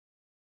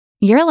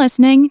You're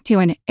listening to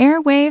an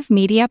Airwave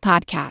Media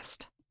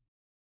Podcast.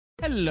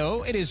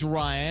 Hello, it is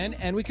Ryan,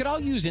 and we could all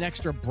use an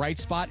extra bright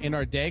spot in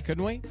our day,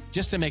 couldn't we?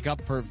 Just to make up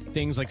for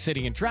things like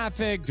sitting in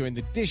traffic, doing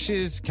the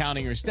dishes,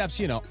 counting your steps,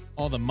 you know,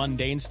 all the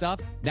mundane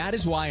stuff. That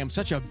is why I'm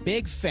such a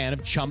big fan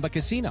of Chumba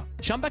Casino.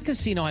 Chumba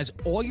Casino has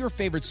all your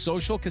favorite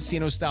social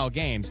casino-style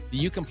games that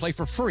you can play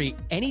for free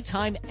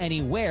anytime,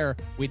 anywhere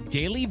with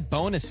daily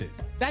bonuses.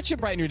 That should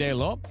brighten your day a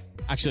little.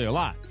 Actually, a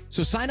lot.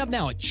 So sign up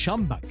now at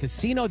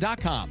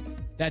ChumbaCasino.com.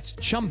 That's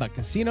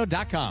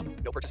ChumbaCasino.com.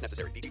 No purchase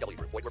necessary. VGW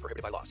Group. Void where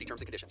prohibited by law. See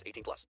terms and conditions.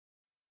 18 plus.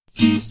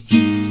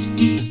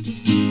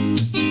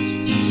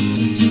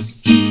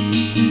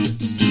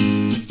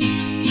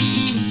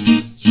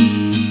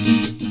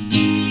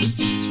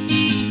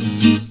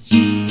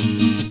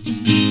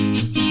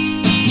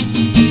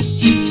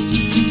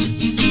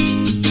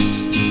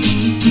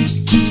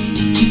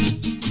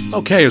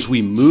 Okay, as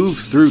we move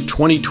through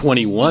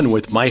 2021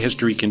 with My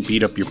History Can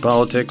Beat Up Your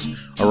Politics,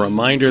 a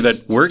reminder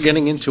that we're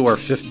getting into our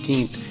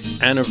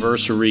 15th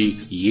anniversary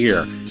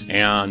year.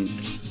 And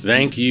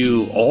thank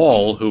you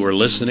all who are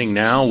listening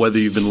now, whether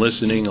you've been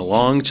listening a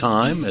long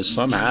time, as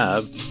some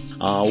have,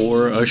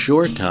 or a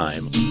short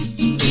time.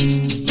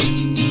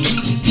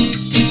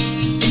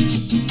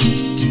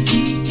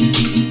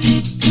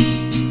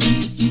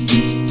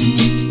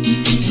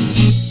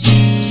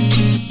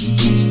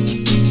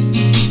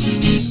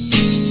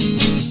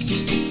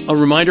 A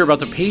reminder about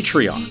the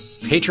Patreon,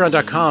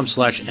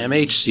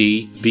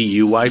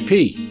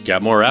 patreon.com/MHCBUYP.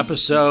 Get more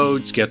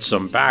episodes, get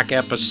some back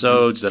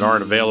episodes that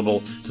aren't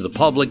available to the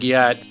public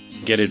yet,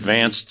 get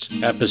advanced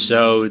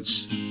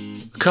episodes.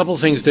 A couple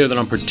things there that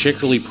I'm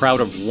particularly proud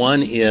of.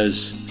 One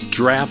is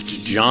Draft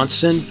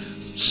Johnson,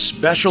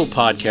 special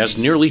podcast,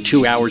 nearly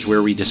 2 hours,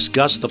 where we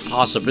discuss the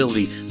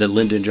possibility that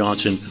Lyndon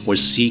Johnson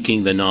was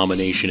seeking the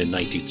nomination in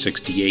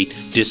 1968,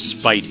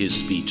 despite his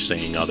speech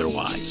saying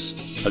otherwise.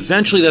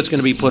 Eventually, that's going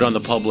to be put on the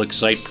public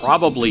site,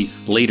 probably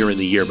later in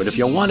the year. But if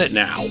you want it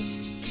now,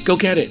 go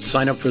get it.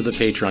 Sign up for the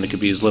Patreon. It could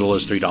be as little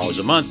as $3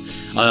 a month.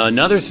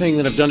 Another thing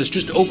that I've done is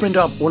just opened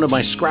up one of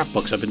my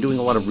scrapbooks. I've been doing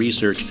a lot of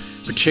research,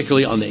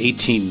 particularly on the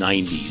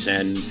 1890s.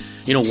 And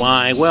you know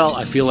why? Well,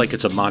 I feel like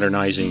it's a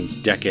modernizing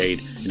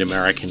decade in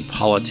American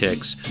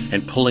politics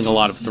and pulling a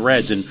lot of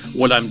threads. And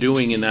what I'm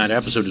doing in that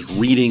episode is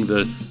reading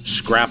the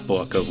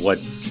scrapbook of what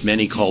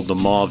many called the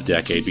Mauve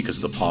Decade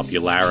because of the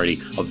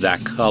popularity of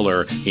that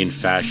color in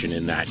fashion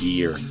in that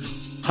year.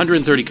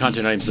 130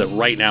 content items that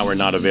right now are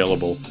not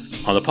available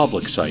on the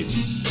public site.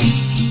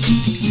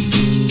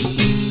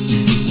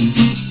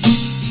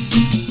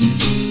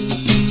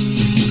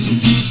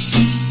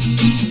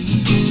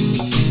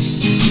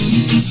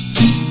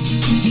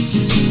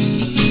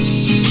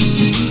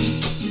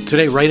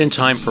 Today, right in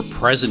time for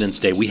President's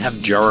Day, we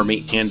have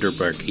Jeremy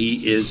Anderberg.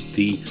 He is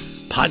the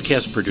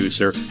podcast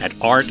producer at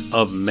Art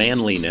of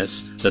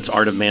Manliness. That's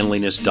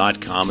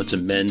artofmanliness.com. It's a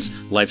men's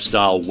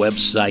lifestyle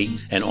website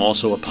and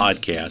also a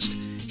podcast.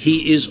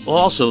 He is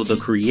also the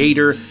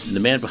creator and the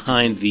man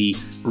behind the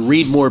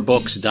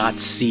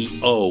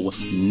readmorebooks.co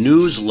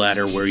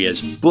newsletter, where he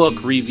has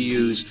book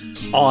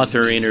reviews,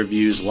 author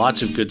interviews,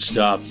 lots of good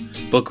stuff,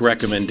 book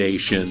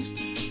recommendations.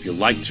 If you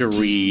like to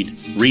read,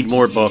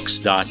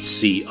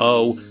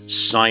 readmorebooks.co.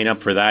 Sign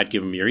up for that.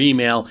 Give him your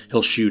email.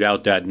 He'll shoot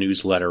out that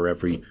newsletter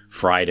every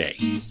Friday.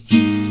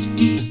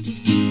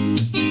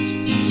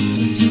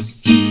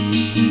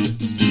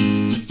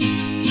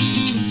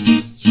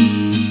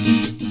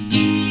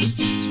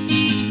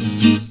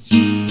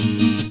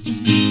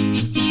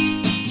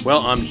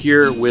 Well, I'm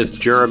here with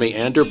Jeremy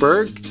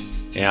Anderberg,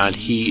 and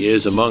he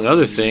is, among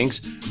other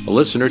things, a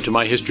listener to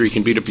My History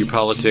Can Beat Up Your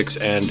Politics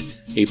and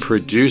a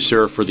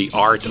producer for the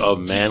Art of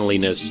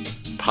Manliness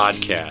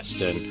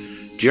podcast. And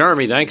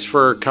Jeremy, thanks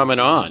for coming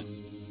on.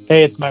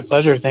 Hey, it's my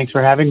pleasure. Thanks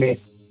for having me.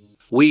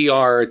 We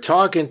are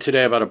talking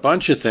today about a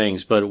bunch of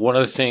things, but one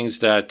of the things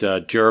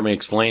that Jeremy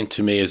explained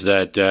to me is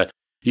that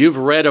you've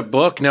read a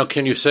book. Now,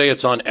 can you say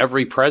it's on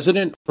every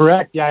president?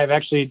 Correct. Yeah, I've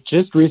actually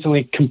just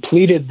recently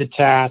completed the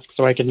task,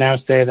 so I can now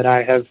say that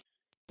I have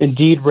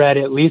indeed read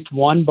at least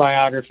one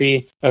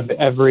biography of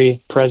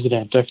every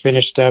president. I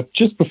finished up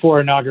just before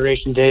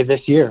Inauguration Day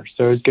this year,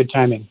 so it was good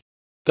timing.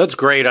 That's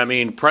great. I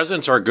mean,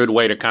 presidents are a good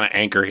way to kind of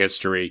anchor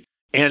history.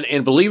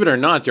 And believe it or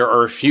not, there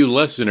are a few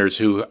listeners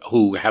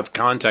who have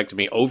contacted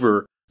me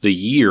over the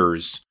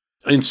years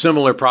in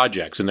similar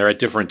projects, and they're at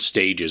different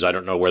stages. I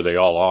don't know where they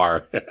all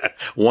are.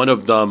 One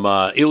of them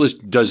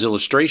does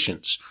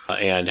illustrations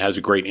and has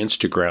a great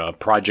Instagram,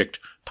 Project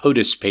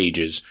POTUS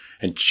pages,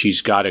 and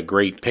she's got a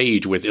great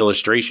page with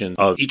illustration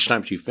of each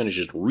time she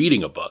finishes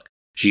reading a book.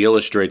 She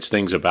illustrates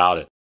things about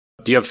it.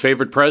 Do you have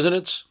favorite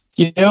presidents?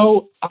 You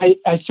know, I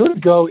sort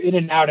of go in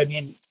and out. I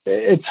mean,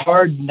 it's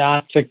hard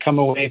not to come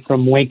away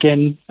from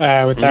Lincoln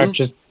without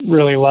just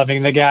really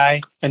loving the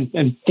guy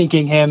and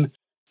thinking him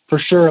for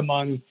sure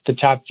among the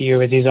top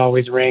few, as he's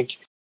always ranked.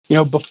 You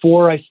know,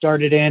 before I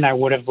started in, I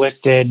would have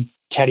listed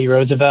Teddy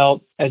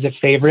Roosevelt as a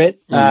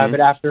favorite. But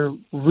after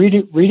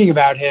reading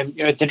about him,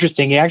 you know, it's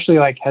interesting. He actually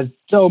has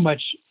so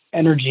much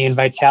energy and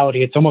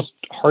vitality. It's almost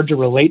hard to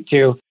relate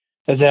to.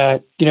 as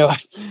a,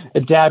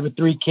 a dad with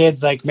 3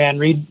 kids, like, man,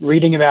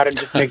 reading about him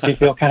just makes me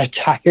feel kind of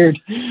tired.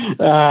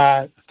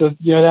 So,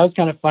 that was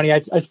kind of funny.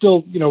 I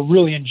still,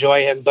 really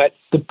enjoy him. But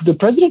the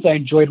presidents I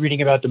enjoyed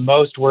reading about the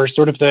most were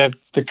sort of the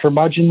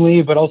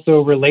curmudgeonly, but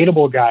also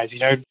relatable guys.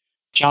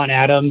 John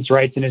Adams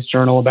writes in his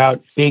journal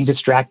about being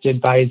distracted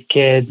by his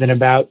kids and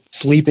about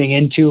sleeping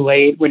in too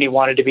late when he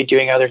wanted to be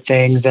doing other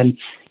things. And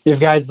you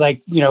have guys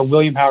like,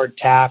 William Howard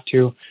Taft,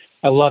 who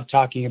I love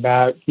talking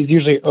about. He's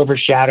usually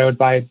overshadowed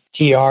by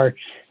TR.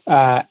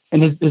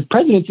 And his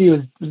presidency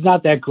was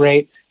not that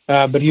great,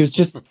 but he was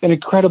just an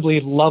incredibly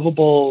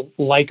lovable,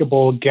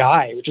 likable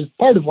guy, which is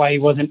part of why he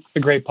wasn't a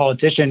great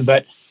politician.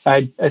 But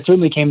I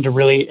certainly came to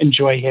really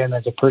enjoy him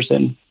as a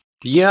person.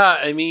 Yeah,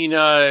 I mean,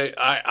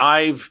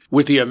 I've,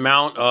 with the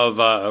amount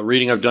of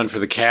reading I've done for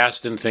the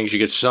cast and things, you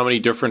get so many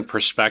different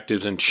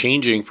perspectives and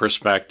changing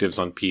perspectives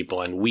on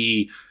people. And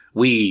we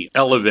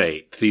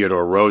elevate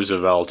Theodore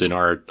Roosevelt in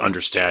our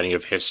understanding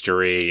of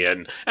history,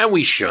 and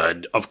we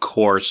should, of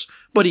course,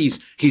 but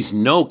he's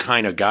no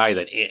kind of guy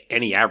that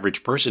any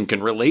average person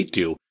can relate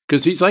to,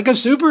 because he's like a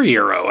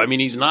superhero. I mean,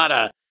 he's not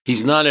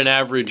an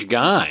average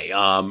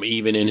guy,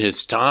 even in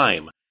his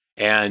time.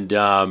 And,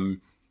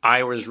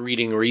 I was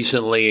reading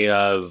recently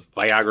a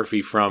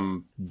biography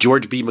from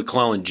George B.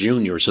 McClellan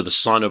Jr., so the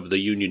son of the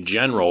Union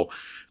General,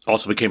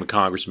 also became a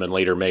congressman,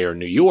 later mayor of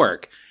New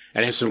York,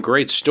 and has some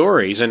great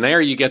stories. And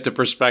there you get the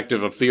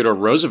perspective of Theodore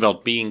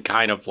Roosevelt being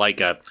kind of like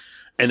an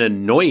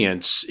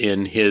annoyance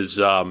in his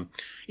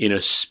in a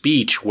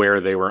speech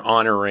where they were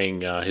honoring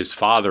his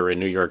father in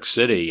New York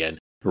City, and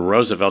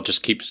Roosevelt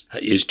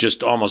is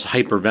just almost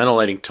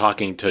hyperventilating,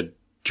 talking to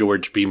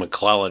George B.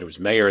 McClellan, who's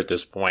mayor at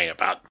this point,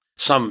 about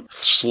some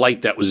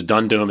slight that was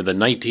done to him in the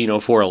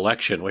 1904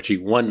 election, which he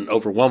won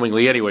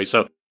overwhelmingly anyway.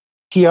 So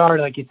TR,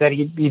 like you said,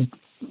 he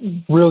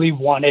really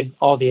wanted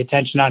all the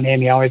attention on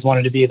him. He always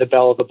wanted to be the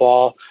belle of the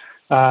ball.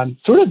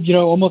 Sort of,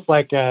 almost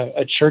like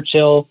a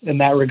Churchill in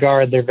that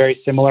regard. They're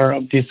very similar.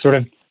 These sort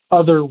of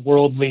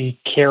otherworldly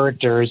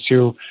characters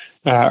who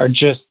are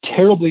just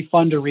terribly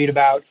fun to read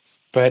about,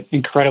 but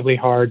incredibly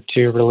hard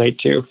to relate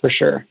to, for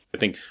sure. I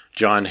think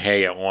John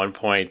Hay at one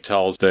point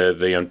tells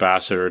the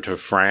ambassador to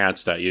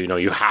France that,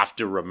 you have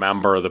to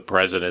remember the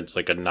president's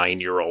like a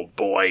 9-year-old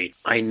boy.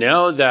 I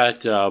know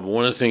that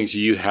one of the things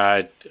you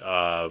had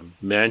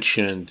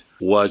mentioned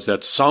was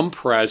that some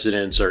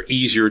presidents are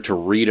easier to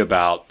read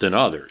about than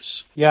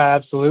others. Yeah,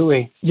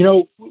 absolutely.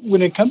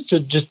 When it comes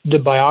to just the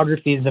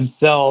biographies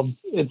themselves,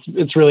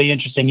 it's really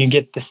interesting. You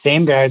get the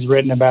same guys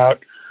written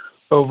about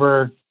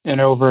over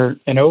and over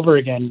and over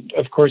again.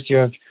 Of course, you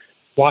have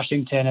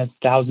Washington has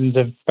thousands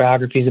of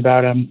biographies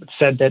about him. It's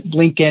said that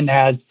Lincoln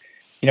has,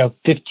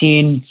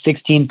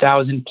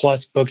 16,000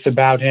 plus books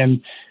about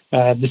him.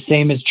 The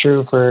same is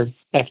true for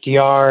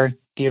FDR,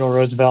 Theodore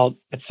Roosevelt,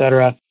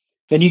 etc.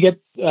 Then you get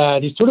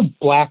these sort of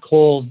black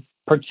holes,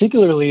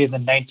 particularly in the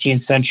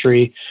 19th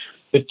century,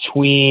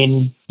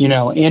 between,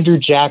 Andrew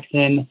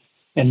Jackson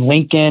and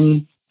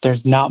Lincoln.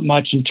 There's not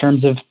much in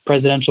terms of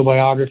presidential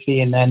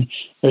biography. And then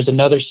there's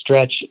another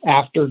stretch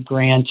after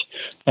Grant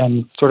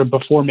and sort of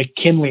before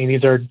McKinley.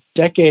 These are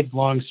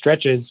decades-long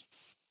stretches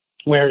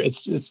where it's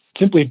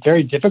simply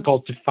very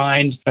difficult to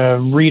find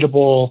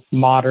readable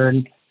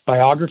modern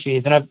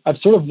biographies. And I've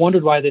sort of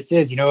wondered why this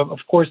is. Of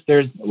course,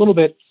 there's a little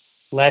bit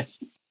less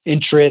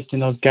interest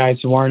in those guys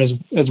who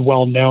aren't as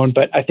well known.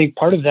 But I think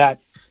part of that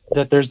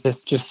there's this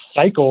just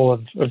cycle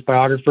of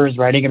biographers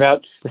writing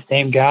about the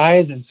same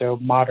guys. And so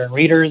modern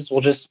readers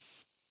will just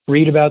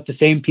read about the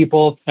same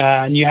people.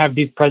 And you have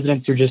these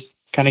presidents who just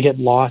kind of get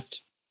lost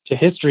to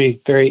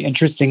history, very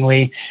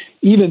interestingly,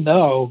 even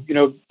though,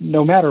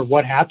 no matter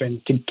what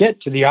happens, to get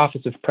to the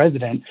office of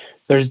president,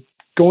 there's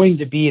going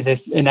to be this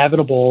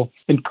inevitable,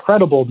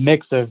 incredible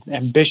mix of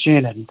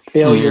ambition and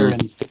failure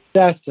and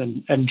success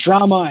and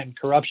drama and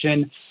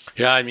corruption.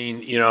 Yeah, I mean,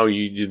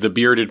 the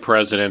bearded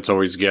presidents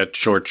always get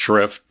short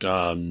shrift,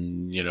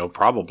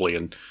 probably.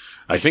 And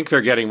I think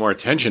they're getting more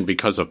attention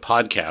because of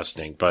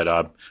podcasting.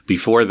 But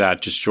before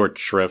that, just short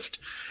shrift.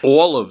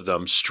 All of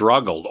them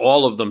struggled.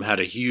 All of them had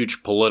a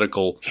huge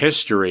political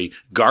history.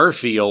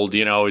 Garfield,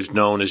 is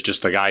known as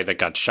just the guy that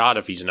got shot,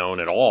 if he's known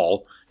at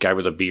all. Guy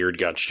with a beard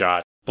got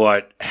shot.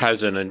 But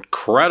has an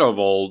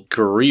incredible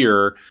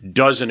career,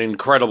 does an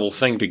incredible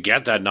thing to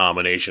get that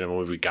nomination. And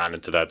we've gotten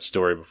into that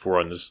story before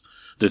on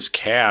this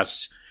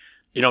cast.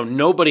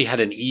 Nobody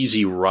had an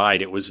easy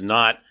ride. It was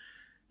not,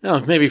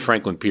 maybe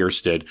Franklin Pierce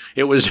did.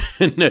 It was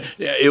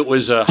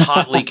a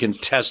hotly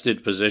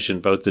contested position,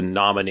 both the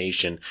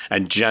nomination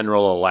and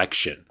general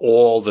election,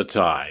 all the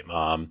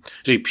time.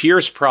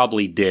 Pierce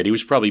probably did. He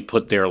was probably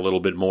put there a little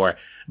bit more.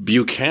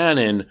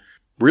 Buchanan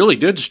really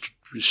did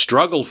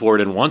struggle for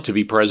it and want to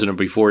be president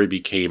before he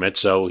became it.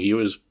 So he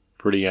was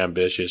pretty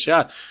ambitious.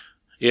 Yeah.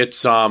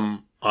 It's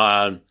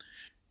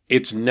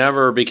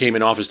never became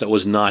an office that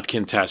was not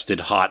contested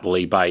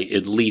hotly by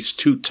at least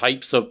two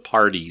types of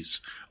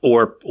parties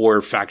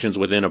or factions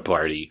within a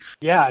party.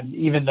 Yeah.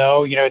 Even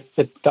though,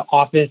 the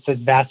office has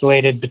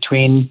vacillated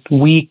between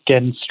weak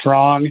and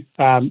strong,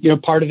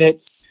 part of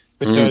it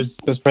with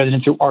those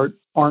presidents who aren't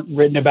aren't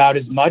written about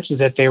as much is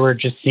that they were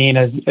just seen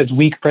as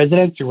weak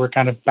presidents who were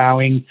kind of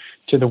bowing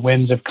to the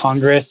whims of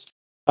Congress.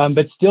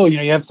 But still,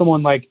 you have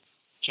someone like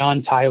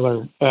John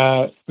Tyler,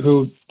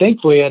 who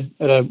thankfully had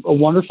a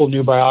wonderful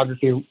new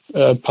biography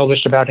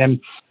published about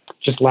him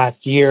just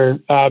last year.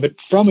 But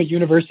from a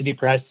university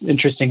press,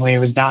 interestingly, it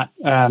was not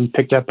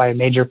picked up by a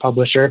major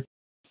publisher.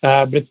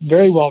 But it's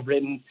very well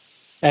written.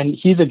 And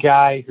he's a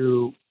guy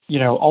who,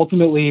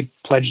 ultimately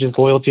pledged his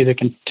loyalty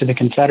to the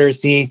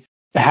Confederacy,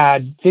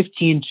 had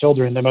 15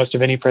 children, the most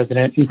of any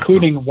president,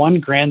 including one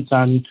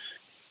grandson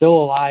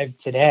still alive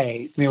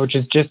today, which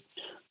is just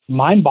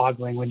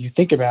mind-boggling when you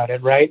think about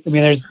it, right?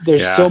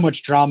 There's so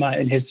much drama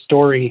in his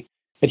story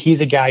that he's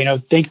a guy,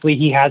 thankfully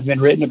he has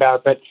been written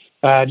about, but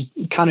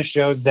just kind of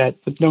shows that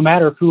no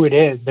matter who it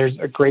is, there's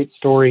a great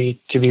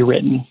story to be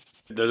written.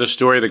 The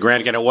story of the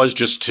grandkid, it was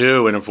just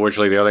two, and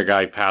unfortunately the other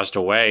guy passed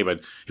away,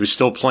 but he was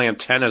still playing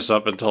tennis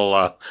up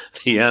until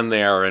the end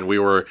there, and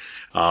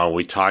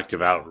we talked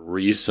about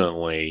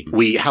recently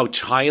how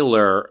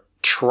Tyler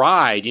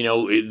tried,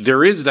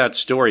 there is that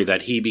story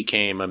that he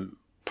became a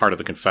part of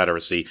the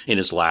Confederacy in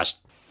his last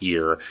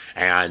year,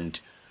 and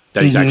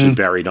that he's actually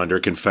buried under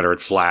a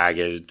Confederate flag,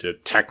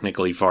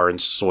 technically foreign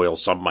soil,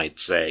 some might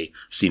say.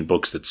 I've seen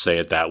books that say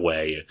it that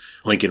way.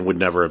 Lincoln would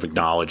never have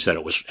acknowledged that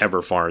it was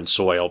ever foreign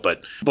soil,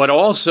 but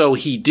also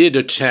he did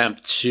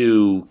attempt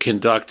to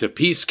conduct a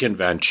peace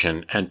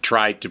convention and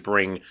tried to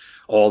bring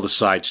all the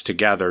sides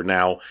together.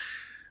 Now,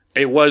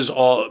 it was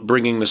all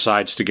bringing the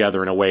sides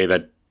together in a way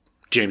that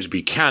James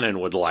Buchanan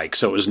would like,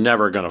 so it was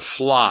never going to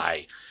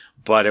fly.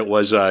 But it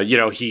was,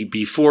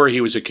 before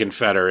he was a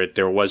Confederate,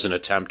 there was an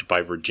attempt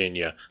by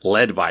Virginia,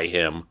 led by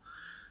him,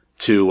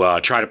 to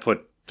try to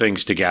put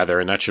things together.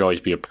 And that should always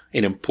be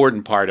an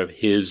important part of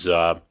his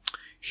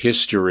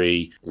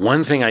history.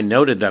 One thing I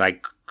noted that I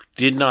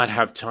did not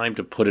have time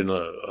to put in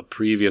a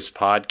previous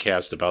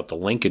podcast about the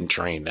Lincoln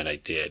train that I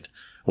did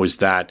was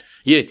that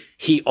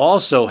he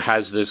also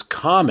has this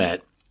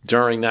comment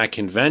during that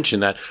convention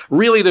that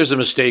really there's a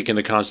mistake in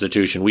the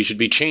Constitution. We should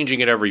be changing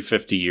it every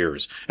 50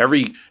 years.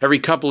 Every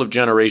couple of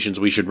generations,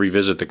 we should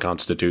revisit the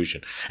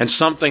Constitution. And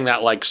something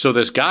that so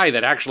this guy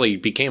that actually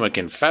became a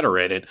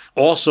Confederate and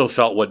also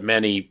felt what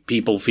many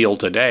people feel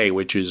today,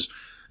 which is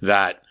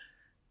that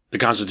the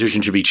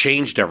Constitution should be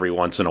changed every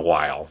once in a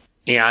while.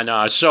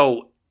 And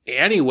so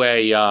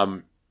anyway,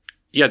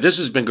 this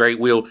has been great.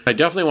 I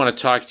definitely want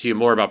to talk to you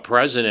more about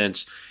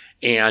presidents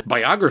and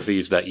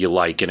biographies that you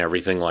like and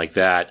everything like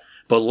that.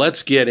 But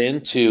let's get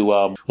into,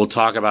 we'll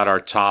talk about our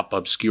top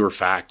obscure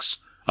facts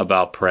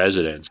about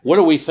presidents. What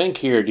do we think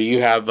here? Do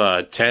you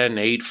have 10,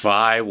 8,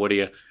 5? What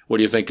do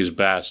you think is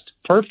best?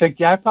 Perfect.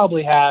 Yeah, I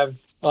probably have,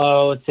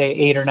 let's say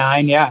 8 or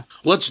 9. Yeah.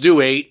 Let's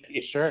do 8.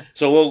 Yeah, sure.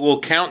 So we'll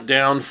count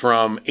down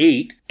from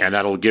 8, and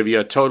that'll give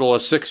you a total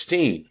of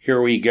 16. Here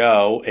we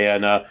go.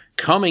 And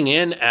coming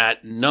in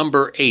at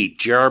number 8,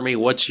 Jeremy,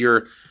 what's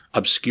your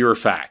obscure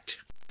fact?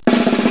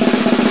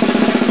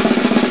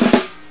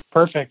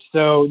 Perfect.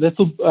 So this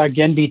will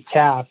again be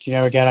Taft.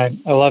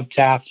 Again, I love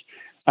Taft.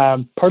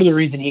 Part of the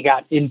reason he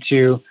got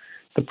into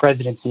the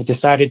presidency,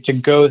 decided to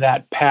go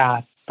that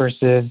path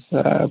versus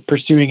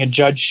pursuing a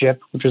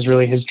judgeship, which was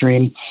really his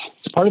dream.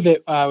 So part of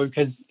it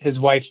because his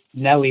wife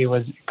Nellie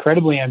was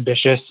incredibly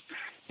ambitious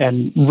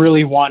and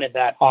really wanted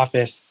that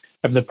office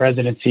of the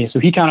presidency. So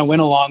he kind of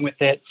went along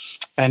with it,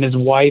 and his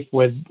wife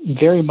was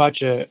very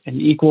much an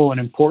equal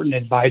and important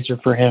advisor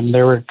for him.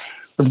 There were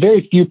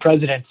very few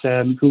presidents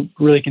who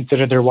really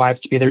considered their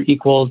wives to be their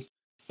equals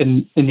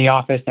in the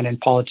office and in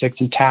politics,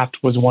 and Taft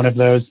was one of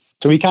those.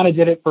 So he kind of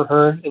did it for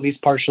her, at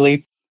least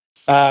partially.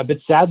 But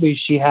sadly,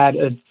 she had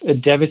a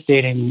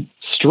devastating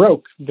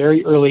stroke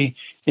very early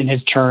in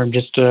his term,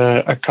 just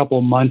a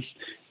couple months,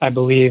 I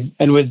believe,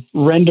 and was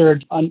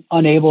rendered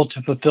unable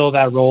to fulfill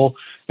that role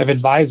of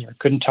advisor,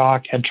 couldn't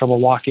talk, had trouble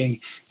walking,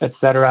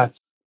 etc.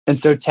 And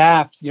so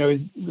Taft, was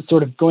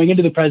sort of going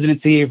into the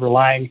presidency,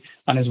 relying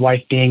on his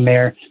wife being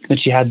there, and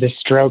she had this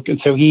stroke. And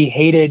so he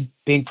hated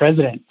being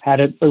president, had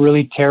a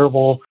really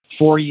terrible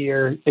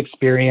 4-year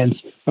experience.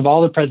 Of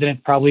all the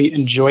presidents, probably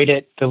enjoyed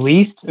it the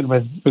least and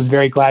was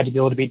very glad to be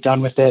able to be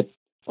done with it.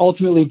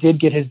 Ultimately did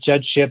get his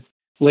judgeship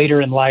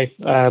later in life,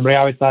 but I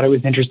always thought it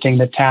was interesting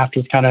that Taft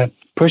was kind of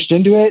pushed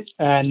into it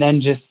and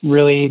then just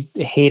really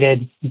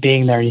hated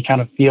being there. You kind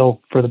of feel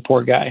for the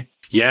poor guy.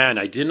 Yeah, and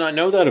I did not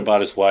know that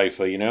about his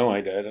wife.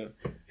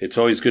 It's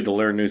always good to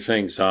learn new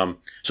things. So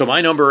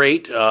my number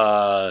 8,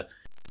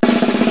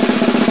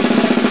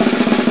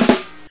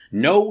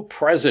 no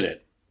president,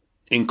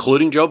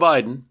 including Joe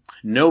Biden,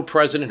 no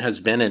president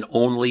has been an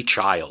only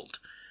child.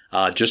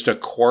 Just a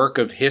quirk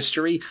of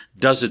history.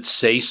 Does it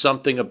say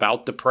something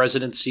about the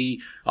presidency?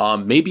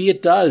 Maybe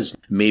it does.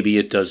 Maybe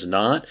it does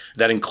not.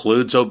 That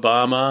includes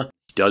Obama.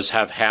 He does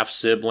have half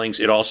siblings.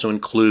 It also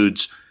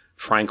includes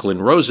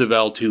Franklin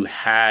Roosevelt, who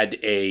had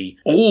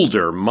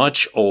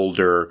much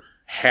older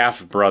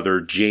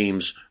half-brother,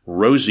 James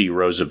Rosie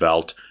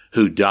Roosevelt,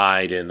 who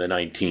died in the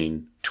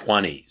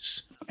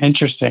 1920s.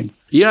 Interesting.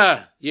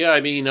 Yeah.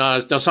 Now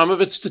some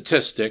of it's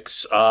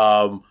statistics.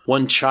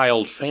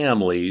 One-child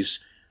families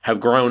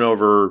have grown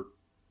over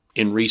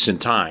in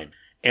recent time.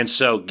 And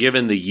so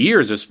given the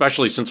years,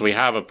 especially since we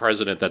have a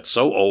president that's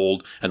so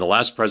old and the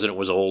last president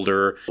was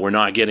older, we're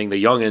not getting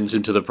the youngins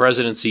into the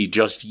presidency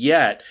just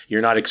yet.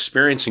 You're not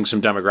experiencing some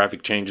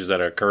demographic changes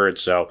that occurred.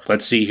 So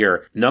let's see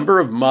here. Number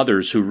of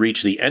mothers who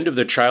reach the end of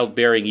their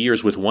childbearing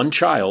years with one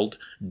child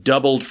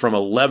doubled from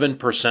 11% in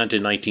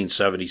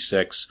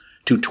 1976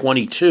 to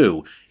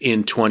 22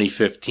 in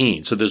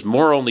 2015. So there's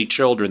more only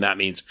children. That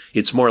means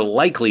it's more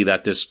likely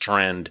that this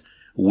trend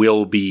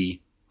will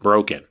be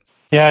broken.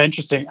 Yeah,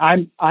 interesting.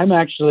 I'm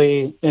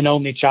actually an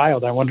only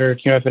child. I wonder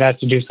if it has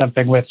to do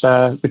something with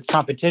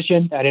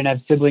competition. I didn't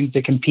have siblings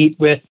to compete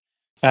with.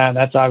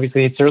 That's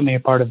obviously, it's certainly a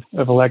part of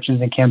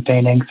elections and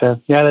campaigning. So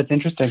yeah, that's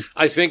interesting.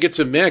 I think it's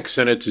a mix,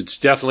 and it's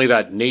definitely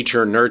that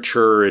nature,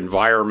 nurture,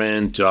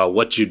 environment,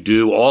 what you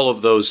do, all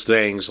of those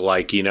things.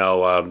 Like,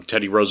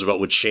 Teddy Roosevelt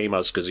would shame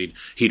us because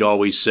he'd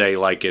always say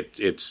like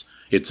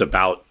it's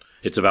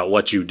about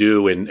what you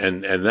do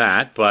and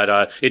that.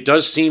 But it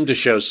does seem to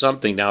show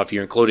something. Now, if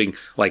you're including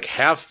like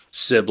half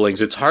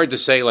siblings, it's hard to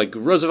say. Like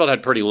Roosevelt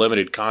had pretty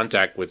limited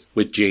contact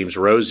with James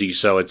Rosie.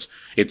 So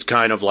it's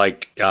kind of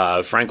like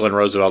Franklin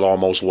Roosevelt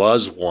almost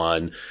was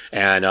one.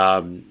 And,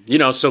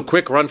 so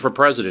quick run for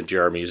president,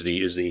 Jeremy, is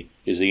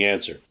the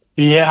answer.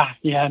 Yeah,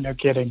 no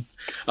kidding.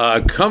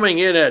 Coming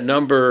in at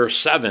number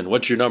 7.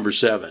 What's your number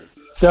 7?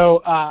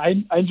 So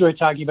I enjoy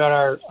talking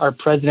about our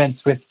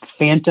presidents with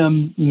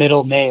phantom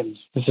middle names.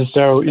 This is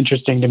so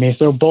interesting to me.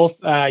 So both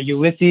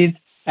Ulysses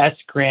S.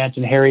 Grant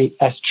and Harry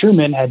S.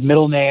 Truman had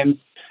middle names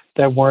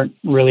that weren't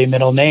really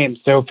middle names.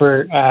 So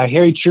for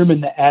Harry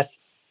Truman, the S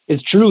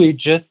is truly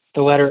just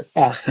the letter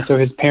S. So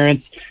his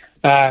parents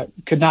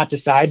could not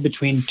decide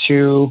between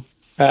two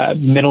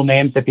middle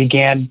names that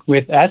began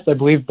with S. I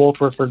believe both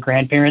were for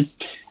grandparents.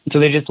 And so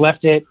they just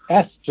left it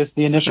S, just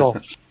the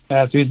initial.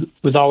 So he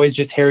was always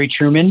just Harry S.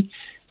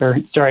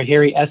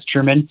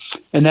 Truman.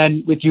 And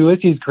then with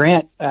Ulysses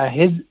Grant,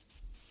 his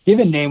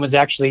given name was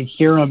actually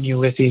Hiram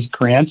Ulysses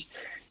Grant.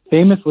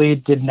 Famously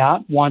did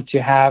not want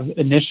to have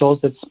initials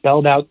that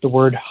spelled out the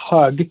word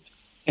hug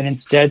and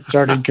instead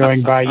started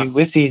going by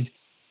Ulysses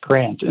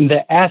Grant. And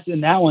the S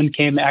in that one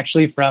came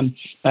actually from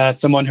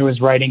someone who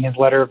was writing his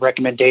letter of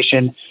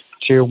recommendation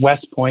to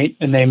West Point,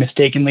 and they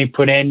mistakenly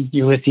put in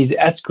Ulysses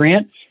S.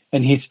 Grant,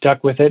 and he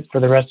stuck with it for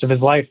the rest of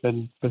his life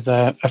and was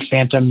a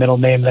phantom middle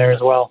name there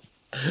as well.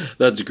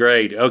 That's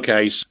great.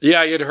 Okay. So,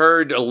 yeah, you'd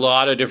heard a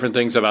lot of different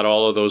things about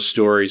all of those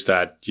stories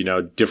that,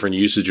 different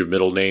usage of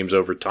middle names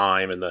over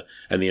time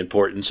and the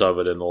importance of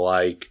it and the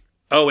like.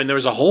 Oh, and there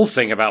was a whole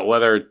thing about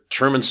whether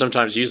Truman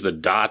sometimes used the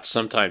dots,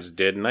 sometimes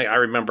didn't. I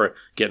remember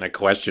getting a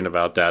question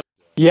about that.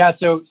 Yeah,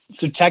 so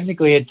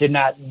technically it did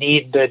not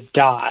need the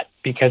dot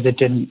because it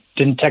didn't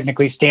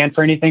technically stand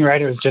for anything,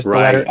 right? It was just the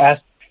letter S.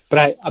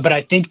 But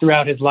I think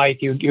throughout his life,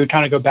 you would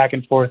kind of go back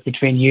and forth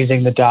between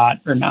using the dot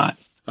or not.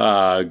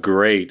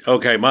 Great.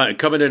 Okay,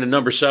 coming in at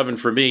number 7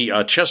 for me,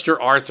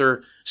 Chester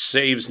Arthur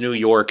saves New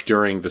York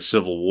during the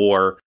Civil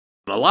War.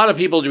 A lot of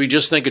people, we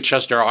just think of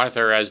Chester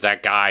Arthur as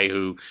that guy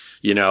who,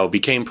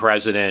 became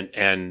president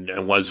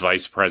and was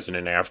vice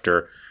president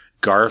after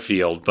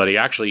Garfield, but he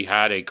actually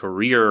had a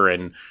career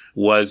and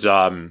was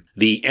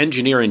the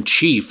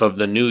engineer-in-chief of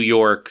the New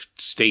York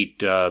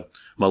State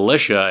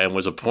militia and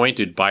was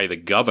appointed by the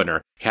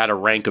governor. He had a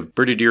rank of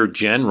brigadier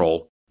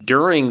general.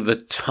 During the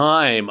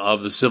time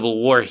of the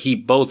Civil War, he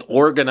both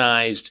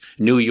organized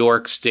New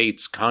York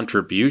State's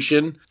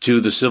contribution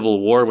to the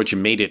Civil War, which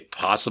made it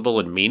possible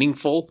and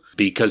meaningful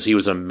because he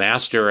was a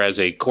master as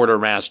a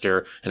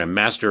quartermaster and a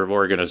master of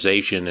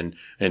organization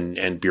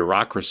and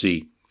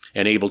bureaucracy,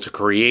 and able to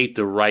create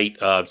the right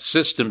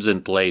systems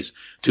in place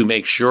to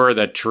make sure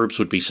that troops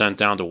would be sent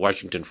down to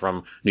Washington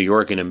from New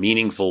York in a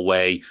meaningful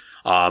way,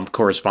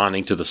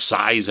 corresponding to the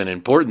size and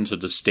importance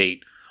of the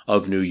state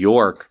of New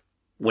York.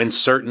 When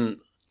certain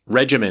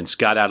regiments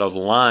got out of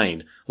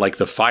line, like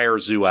the Fire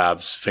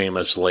Zouaves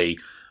famously,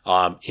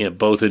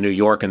 both in New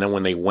York, and then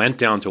when they went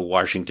down to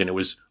Washington, it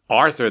was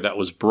Arthur that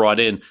was brought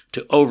in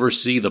to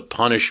oversee the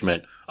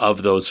punishment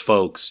of those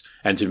folks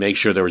and to make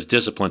sure there was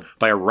discipline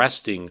by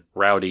arresting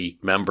rowdy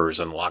members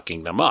and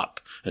locking them up.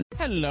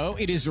 Hello,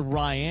 it is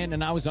Ryan,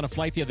 and I was on a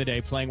flight the other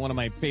day playing one of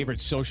my favorite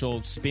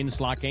social spin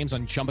slot games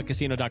on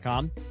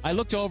ChumbaCasino.com. I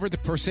looked over at the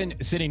person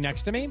sitting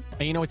next to me, and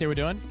you know what they were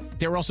doing?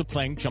 They were also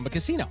playing Chumba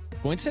Casino.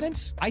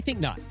 Coincidence? I think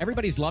not.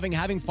 Everybody's loving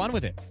having fun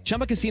with it.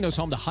 Chumba Casino is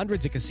home to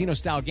hundreds of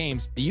casino-style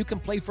games that you can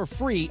play for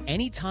free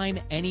anytime,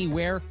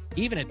 anywhere,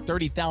 even at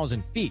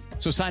 30,000 feet.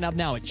 So sign up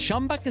now at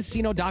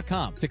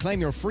ChumbaCasino.com to claim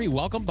your free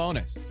welcome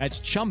bonus. That's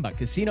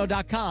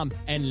ChumbaCasino.com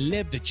and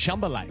live the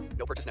Chumba life.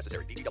 No purchase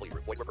necessary. VGW.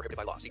 Void where prohibited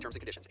by law. See terms and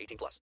conditions.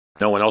 18+.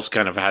 No one else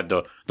kind of had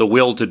the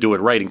will to do it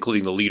right,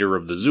 including the leader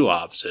of the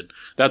Zouaves. And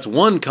that's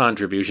one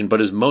contribution,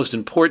 but his most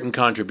important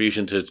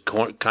contribution to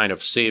kind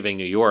of saving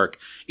New York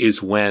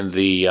is when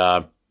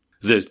the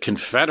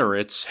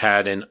Confederates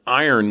had an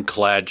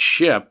ironclad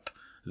ship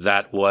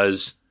that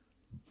was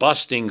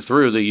busting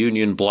through the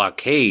Union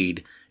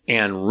blockade,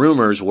 and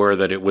rumors were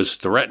that it was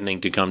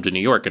threatening to come to New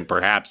York, and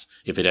perhaps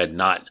if it had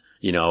not,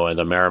 and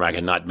the Merrimack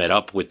had not met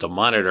up with the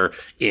Monitor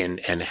and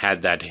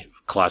had that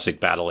classic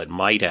battle it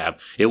might have.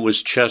 It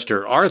was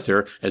Chester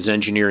Arthur as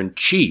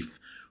engineer-in-chief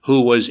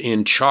who was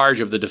in charge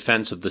of the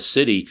defense of the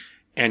city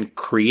and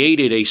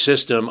created a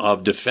system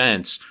of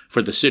defense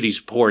for the city's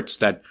ports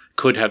that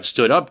could have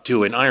stood up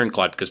to an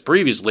ironclad, because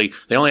previously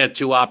they only had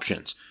two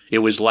options. It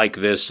was like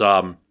this,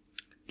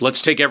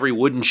 let's take every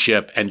wooden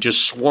ship and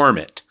just swarm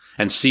it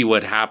and see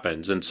what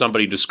happens. And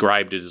somebody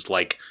described it as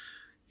like,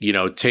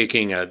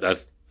 taking a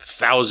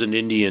 1,000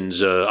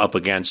 Indians up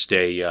against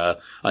a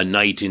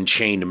knight in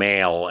chained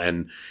mail.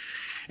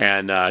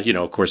 And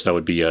of course that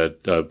would be a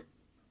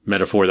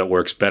metaphor that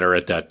works better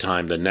at that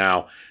time than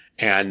now.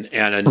 And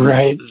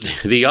right.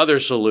 The other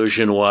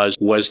solution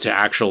was to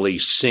actually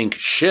sink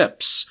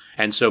ships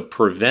and so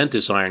prevent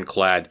this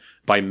ironclad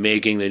by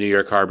making the New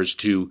York harbors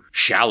too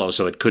shallow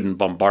so it couldn't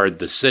bombard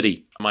the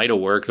city. Might have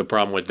worked. The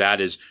problem with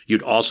that is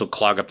you'd also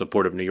clog up the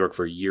port of New York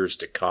for years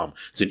to come.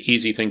 It's an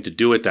easy thing to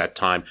do at that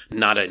time,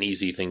 not an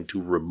easy thing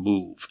to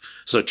remove.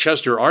 So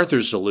Chester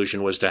Arthur's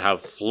solution was to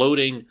have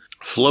floating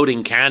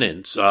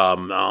cannons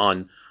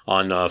on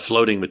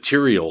floating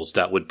materials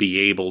that would be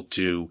able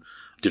to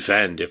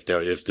defend if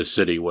the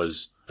city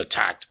was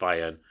attacked by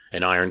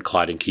an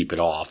ironclad and keep it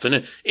off.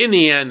 And in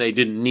the end, they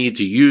didn't need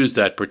to use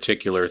that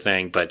particular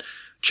thing, but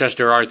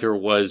Chester Arthur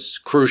was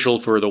crucial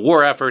for the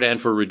war effort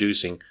and for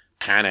reducing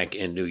panic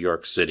in New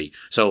York City.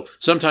 So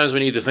sometimes we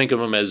need to think of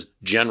him as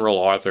General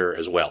Arthur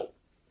as well.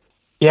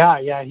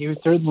 Yeah, he was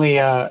certainly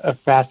a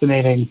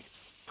fascinating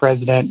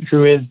president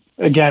who is,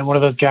 again, one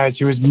of those guys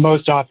who is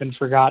most often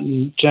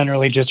forgotten,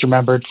 generally just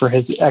remembered for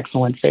his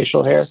excellent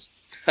facial hair.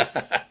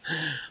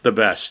 The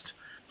best.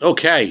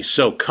 Okay,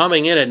 so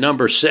coming in at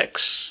number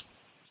 6.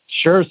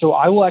 Sure, so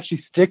I will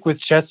actually stick with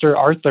Chester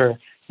Arthur.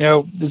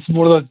 This is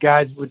one of those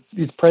guys with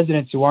these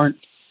presidents who aren't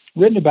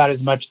written about as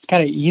much. It's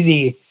kind of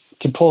easy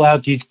to pull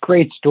out these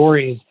great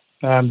stories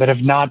that have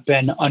not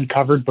been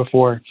uncovered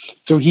before.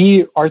 So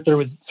Arthur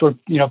was sort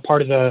of,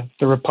 part of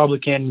the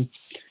Republican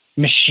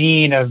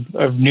machine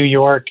of New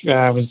York,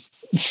 was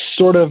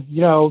sort of,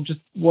 just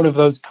one of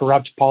those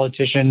corrupt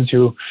politicians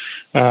who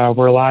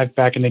were alive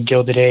back in the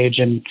Gilded Age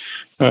and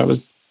was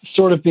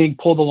sort of being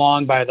pulled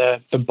along by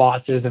the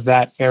bosses of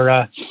that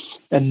era,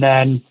 and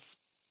then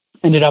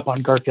ended up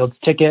on Garfield's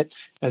ticket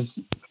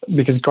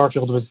because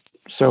Garfield was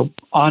so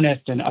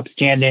honest and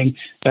upstanding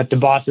that the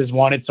bosses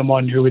wanted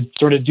someone who would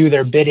sort of do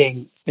their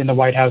bidding in the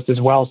White House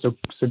as well. So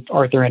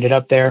Arthur ended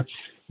up there.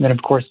 And then,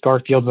 of course,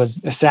 Garfield was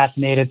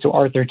assassinated, so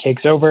Arthur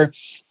takes over.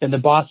 And the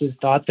bosses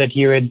thought that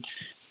he would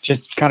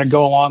just kind of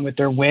go along with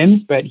their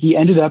whims, but he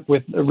ended up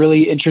with a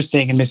really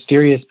interesting and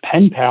mysterious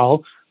pen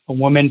pal, a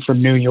woman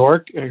from New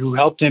York who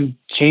helped him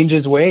change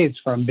his ways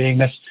from being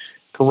this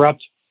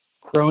corrupt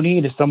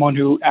crony to someone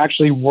who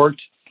actually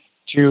worked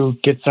to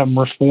get some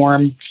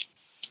reform.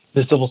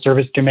 The Civil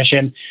Service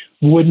Commission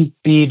wouldn't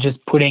be just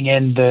putting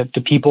in the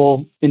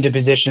people into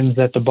positions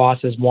that the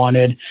bosses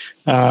wanted.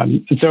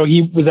 And so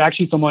he was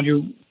actually someone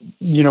who,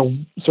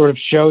 sort of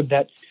showed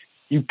that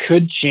you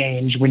could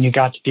change when you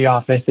got to the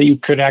office, that you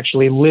could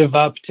actually live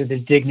up to the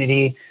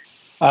dignity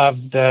of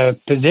the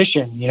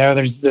position.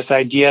 There's this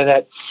idea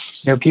that,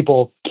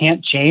 people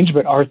can't change,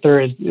 but Arthur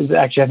is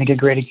actually, I think, a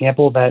great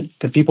example that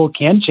the people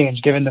can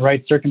change given the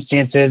right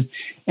circumstances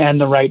and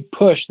the right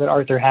push that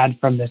Arthur had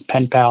from this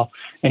pen pal.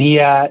 And he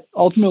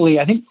ultimately,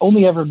 I think,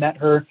 only ever met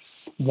her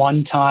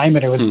one time,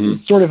 and it was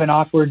sort of an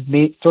awkward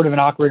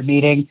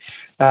meeting.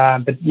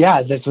 But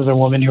yeah, this was a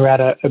woman who had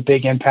a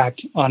big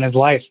impact on his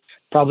life.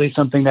 Probably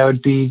something that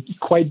would be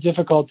quite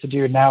difficult to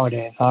do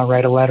nowadays.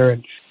 Write a letter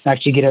and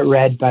actually get it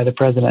read by the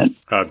president.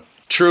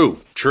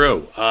 True.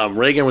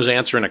 Reagan was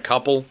answering a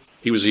couple.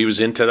 He was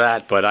into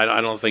that, but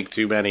I don't think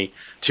too many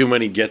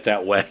get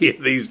that way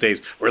these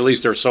days, or at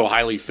least they're so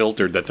highly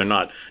filtered that they're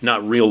not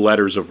real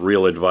letters of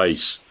real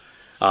advice.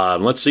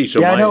 Let's see.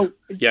 So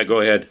go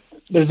ahead.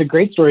 There's a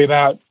great story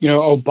about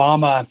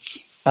Obama.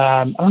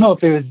 I don't know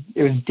if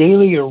it was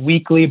daily or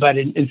weekly, but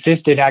it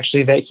insisted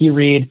actually that he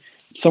read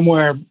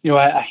somewhere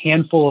a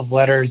handful of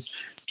letters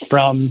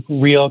from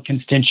real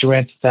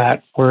constituents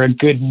that were a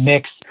good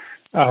mix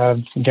of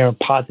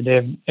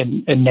positive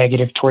and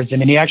negative towards him.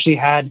 And he actually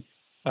had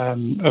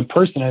a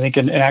person, I think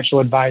an actual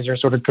advisor,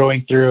 sort of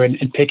going through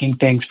and picking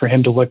things for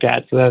him to look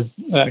at. So that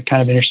was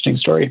kind of an interesting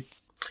story.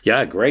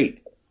 Yeah,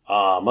 great.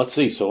 Let's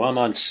see. So I'm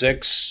on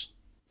 6.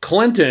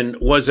 Clinton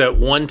was at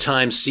one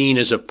time seen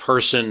as a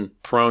person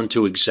prone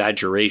to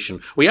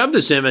exaggeration. We have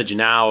this image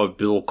now of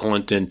Bill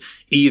Clinton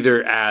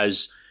either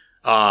as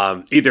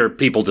either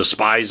people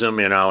despise him,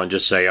 and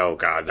just say, oh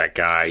God, that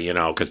guy,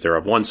 because they're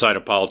of one side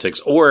of politics,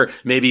 or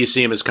maybe you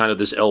see him as kind of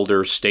this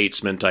elder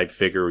statesman type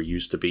figure who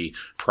used to be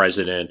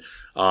president.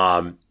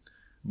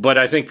 But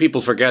I think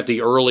people forget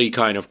the early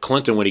kind of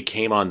Clinton when he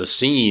came on the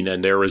scene,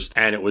 and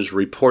it was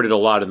reported a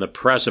lot in the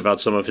press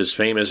about some of his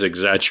famous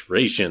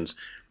exaggerations.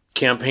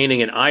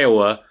 Campaigning in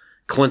Iowa,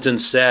 Clinton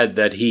said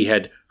that he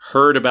had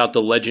heard about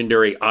the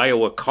legendary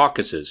Iowa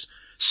caucuses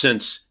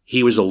since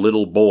he was a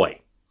little boy.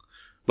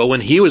 But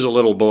when he was a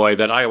little boy,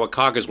 that Iowa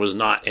caucus was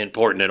not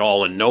important at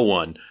all, and no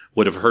one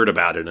would have heard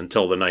about it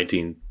until the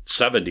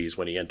 1970s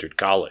when he entered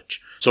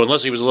college. So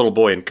unless he was a little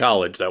boy in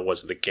college, that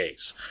wasn't the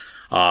case.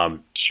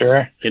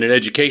 Sure. In an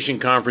education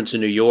conference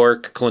in New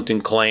York,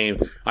 Clinton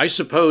claimed, "I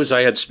suppose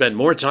I had spent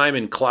more time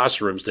in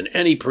classrooms than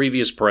any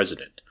previous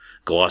president,"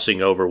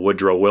 glossing over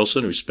Woodrow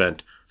Wilson, who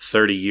spent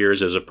 30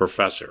 years as a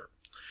professor.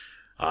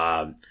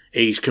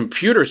 A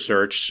computer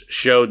search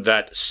showed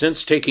that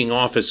since taking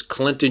office,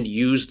 Clinton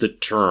used the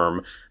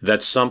term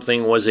that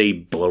something was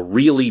a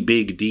really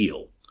big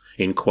deal,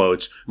 in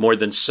quotes, more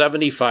than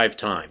 75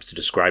 times to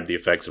describe the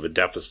effects of a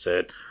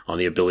deficit on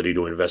the ability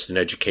to invest in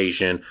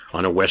education,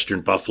 on a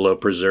Western buffalo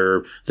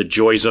preserve, the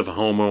joys of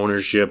home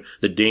ownership,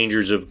 the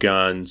dangers of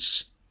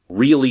guns.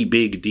 Really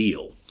big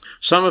deal.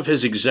 Some of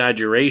his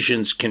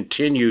exaggerations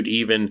continued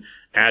even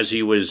as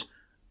he was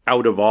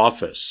out of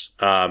office.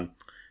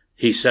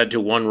 He said to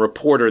one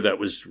reporter that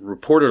was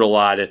reported a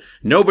lot,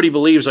 "Nobody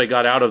believes I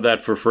got out of that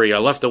for free. I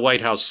left the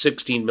White House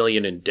 $16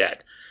 million in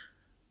debt."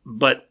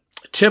 But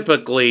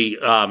typically,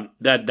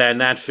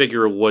 that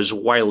figure was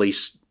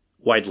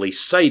widely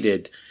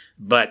cited.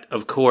 But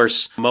of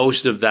course,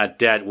 most of that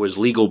debt was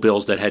legal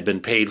bills that had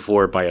been paid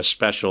for by a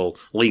special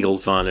legal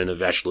fund, and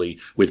eventually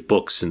with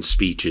books and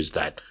speeches,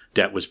 that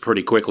debt was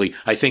pretty quickly.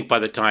 I think by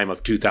the time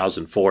of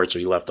 2004, so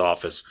he left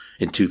office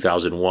in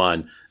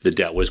 2001, the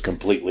debt was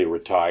completely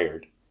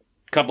retired.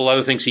 A couple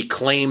other things. He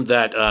claimed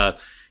that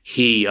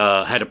he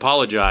had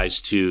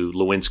apologized to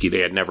Lewinsky. They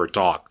had never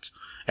talked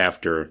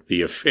after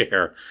the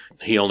affair.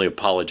 He only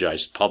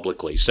apologized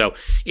publicly. So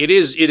it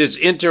is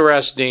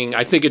interesting.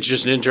 I think it's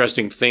just an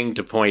interesting thing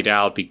to point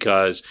out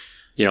because,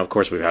 of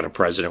course, we've had a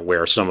president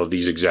where some of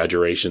these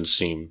exaggerations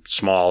seem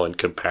small in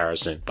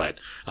comparison, but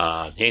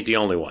he ain't the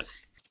only one.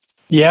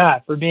 Yeah,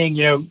 for being,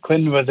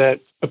 Clinton was a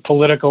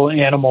political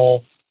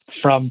animal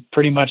from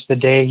pretty much the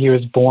day he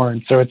was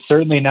born. So it's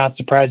certainly not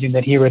surprising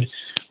that he would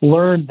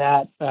learn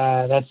that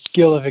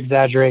skill of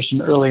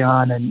exaggeration early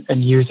on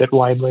and use it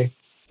widely.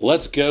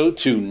 Let's go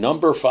to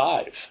number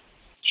 5.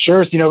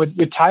 Sure. So,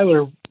 with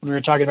Tyler, when we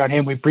were talking about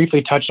him, we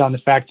briefly touched on the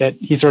fact that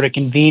he sort of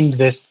convened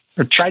this,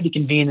 or tried to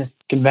convene this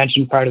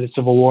convention prior to the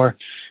Civil War.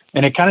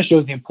 And it kind of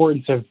shows the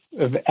importance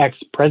of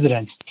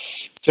ex-presidents.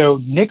 So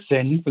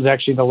Nixon was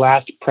actually the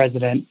last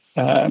president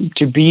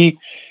to be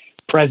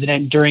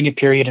president during a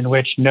period in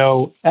which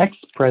no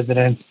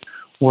ex-presidents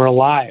were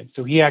alive.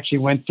 So he actually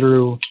went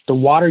through the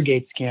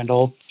Watergate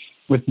scandal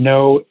with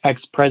no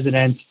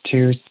ex-presidents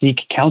to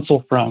seek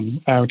counsel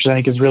from, which I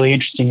think is really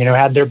interesting.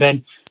 Had there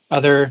been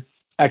other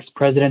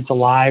ex-presidents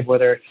alive,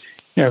 whether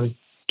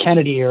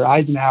Kennedy or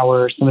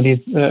Eisenhower or some of these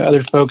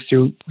other folks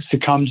who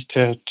succumbed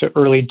to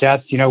early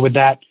deaths, would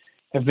that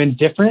have been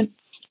different?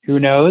 Who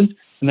knows?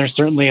 And there's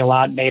certainly a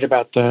lot made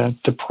about the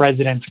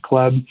President's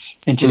Club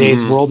in today's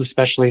world,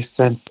 especially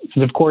since,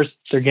 of course,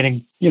 they're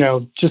getting,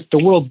 just the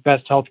world's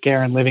best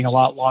healthcare and living a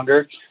lot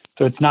longer.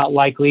 So it's not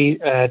likely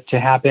to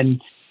happen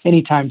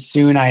anytime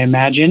soon, I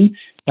imagine.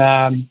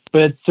 But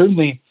it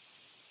certainly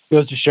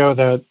goes to show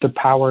the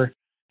power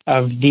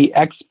of the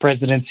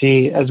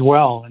ex-presidency as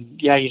well.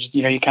 And yeah,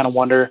 you kind of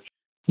wonder,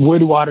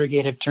 would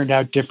Watergate have turned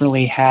out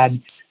differently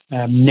had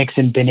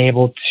Nixon been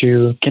able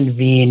to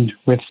convene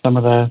with some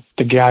of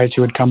the guys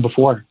who had come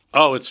before?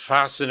 Oh, it's a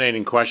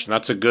fascinating question.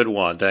 That's a good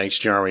one. Thanks,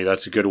 Jeremy.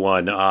 That's a good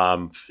one.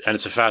 And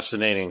it's a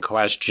fascinating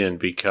question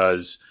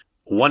because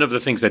one of the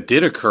things that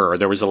did occur,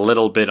 there was a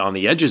little bit on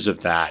the edges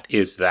of that,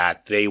 is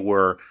that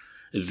the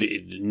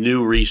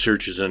new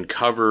research has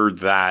uncovered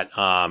that,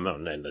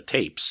 and the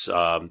tapes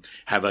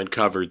have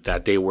uncovered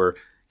that they were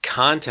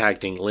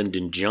contacting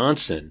Lyndon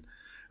Johnson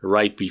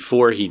right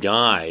before he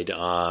died,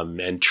 and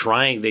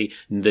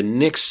the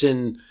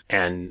Nixon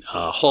and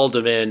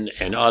Haldeman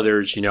and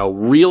others,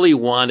 really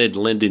wanted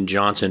Lyndon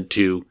Johnson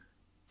to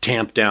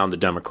tamp down the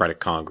Democratic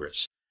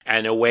Congress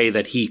in a way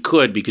that he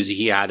could, because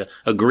he had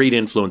a great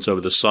influence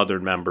over the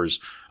Southern members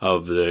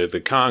of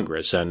the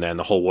Congress, and then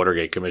the whole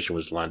Watergate Commission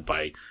was led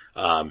by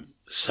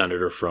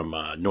senator from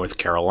North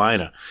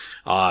Carolina.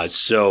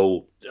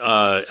 So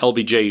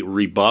LBJ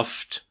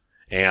rebuffed,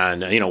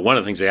 and one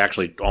of the things they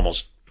actually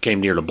almost came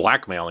near to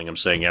blackmailing him,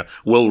 saying,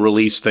 we'll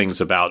release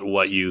things about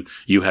what you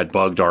had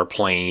bugged our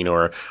plane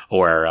or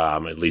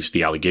at least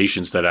the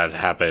allegations that had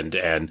happened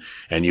and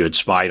you had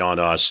spied on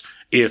us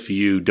if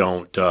you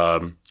don't,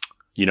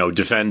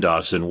 defend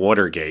us in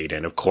Watergate.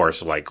 And of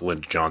course, like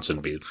Lyndon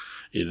Johnson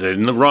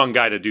the wrong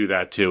guy to do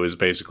that to is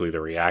basically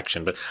the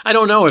reaction. But I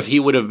don't know if he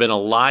would have been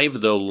alive,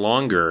 though,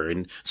 longer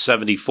in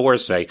 74,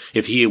 say,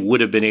 if he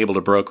would have been able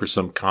to broker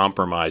some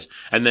compromise.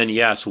 And then,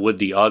 yes, would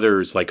the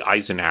others, like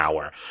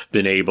Eisenhower,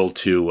 been able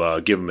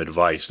to give him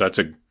advice?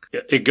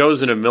 It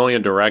goes in a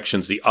million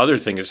directions. The other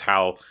thing is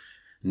how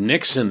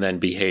Nixon then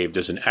behaved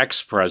as an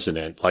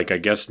ex-president, like I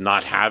guess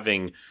not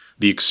having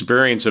the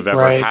experience of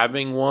ever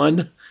having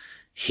one.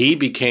 He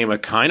became a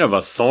kind of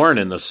a thorn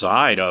in the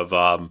side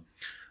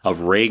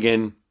of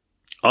Reagan,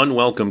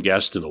 unwelcome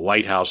guest in the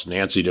White House.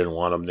 Nancy didn't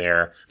want him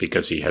there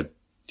because he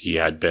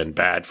had been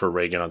bad for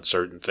Reagan on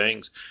certain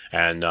things,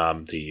 and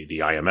the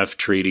IMF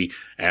treaty,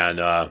 and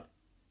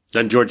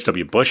Then George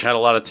W. Bush had a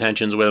lot of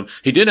tensions with him.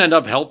 He did end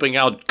up helping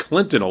out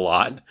Clinton a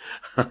lot.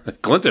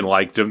 Clinton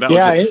liked him.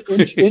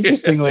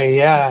 Interestingly,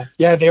 yeah.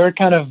 Yeah, they were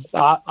kind of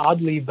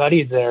oddly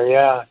buddies there,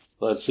 yeah.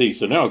 Let's see.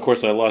 So now, of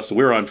course, I lost.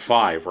 We're on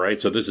 5, right?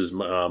 So this is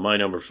my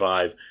number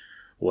 5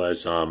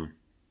 was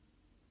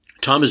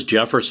Thomas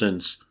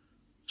Jefferson's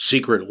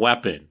secret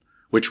weapon,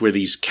 which were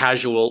these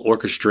casual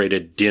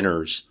orchestrated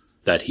dinners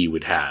that he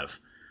would have.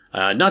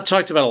 Not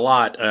talked about a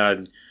lot.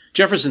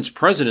 Jefferson's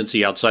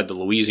presidency outside the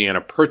Louisiana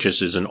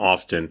Purchase isn't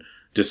often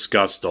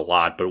discussed a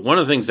lot, but one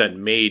of the things that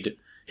made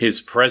his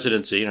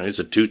presidency, he's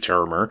a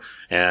 2-termer,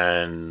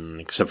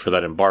 and except for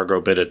that embargo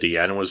bit at the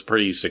end, was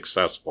pretty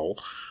successful.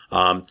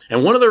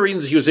 And one of the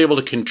reasons he was able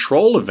to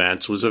control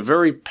events was a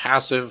very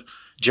passive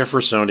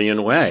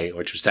Jeffersonian way,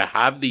 which was to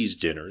have these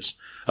dinners,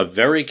 a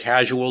very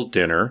casual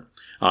dinner.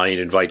 He'd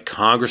invite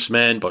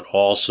congressmen, but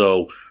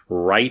also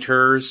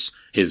writers.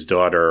 His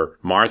daughter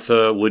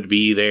Martha would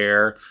be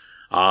there.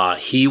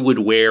 He would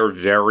wear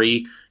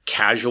very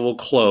casual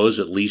clothes,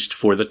 at least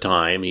for the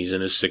time. He's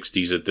in his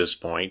 60s at this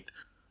point.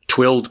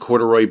 Twilled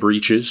corduroy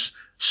breeches,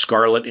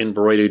 scarlet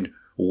embroidered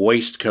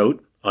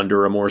waistcoat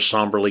under a more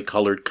somberly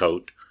colored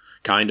coat.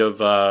 Kind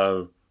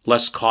of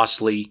less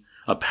costly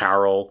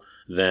apparel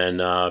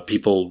than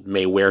people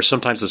may wear.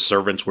 Sometimes the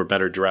servants were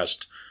better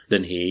dressed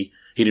than he.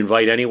 He'd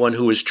invite anyone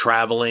who was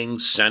traveling,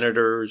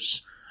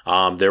 senators.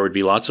 There would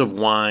be lots of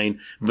wine.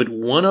 But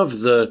one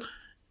of the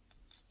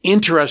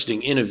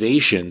interesting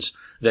innovations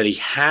that he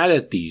had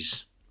at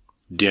these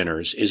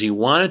dinners is he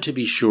wanted to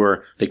be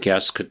sure the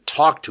guests could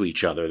talk to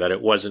each other, that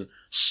it wasn't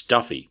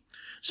stuffy.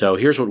 So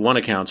here's what one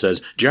account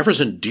says.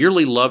 Jefferson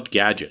dearly loved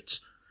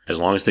gadgets, as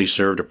long as they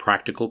served a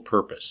practical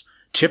purpose.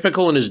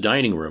 Typical in his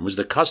dining room was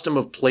the custom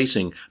of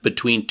placing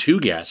between 2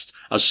 guests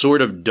a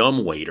sort of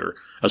dumbwaiter,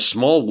 a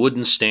small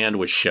wooden stand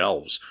with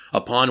shelves,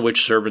 upon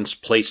which servants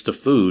placed the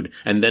food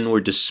and then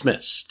were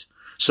dismissed,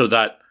 so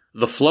that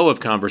the flow of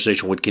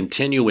conversation would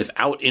continue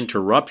without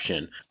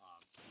interruption.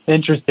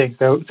 Interesting.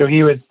 So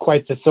he was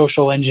quite the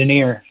social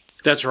engineer.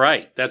 That's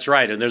right.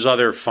 And there's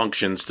other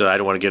functions I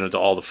don't want to get into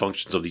all the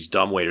functions of these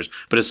dumbwaiters,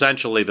 but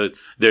essentially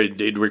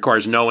it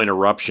requires no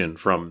interruption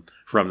from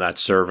that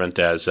servant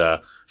as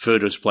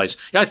food was placed.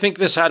 Yeah, I think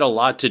this had a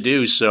lot to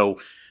do. So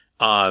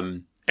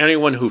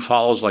anyone who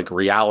follows like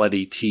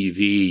reality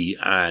TV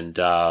and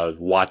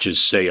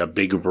watches, say, a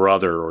Big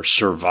Brother or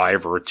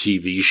Survivor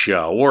TV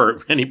show,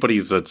 or anybody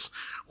that's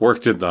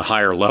worked in the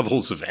higher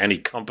levels of any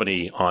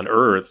company on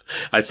earth,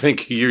 I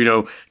think,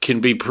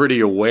 can be pretty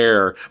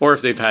aware, or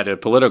if they've had a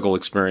political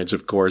experience,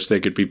 of course, they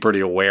could be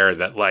pretty aware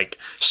that like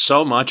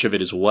so much of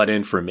it is what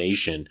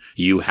information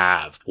you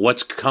have,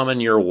 what's coming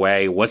your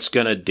way, what's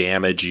going to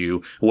damage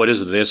you, what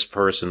does this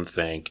person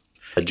think?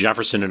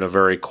 Jefferson, in a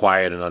very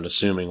quiet and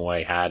unassuming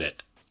way, had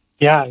it.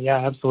 Yeah,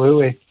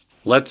 absolutely.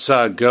 Let's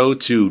go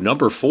to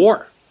number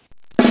 4.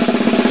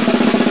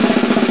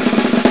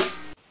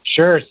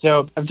 Sure.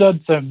 So I've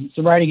done some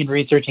writing and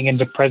researching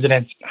into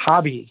presidents'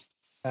 hobbies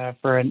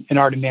for an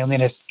Art of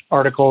Manliness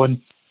article. And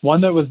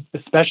one that was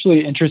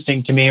especially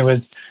interesting to me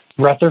was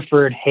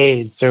Rutherford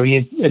Hayes. So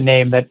he's a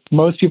name that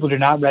most people do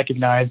not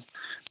recognize.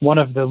 One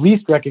of the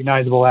least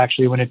recognizable,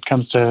 actually, when it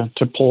comes to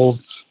polls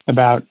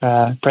about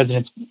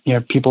presidents,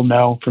 people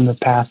know from the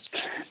past.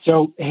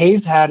 So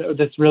Hayes had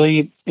this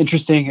really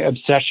interesting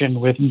obsession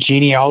with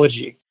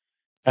genealogy.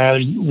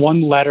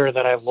 One letter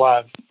that I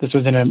love, this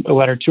was in a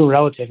letter to a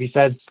relative. He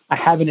says, "I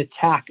have an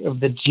attack of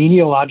the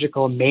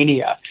genealogical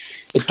mania.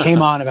 It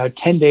came on about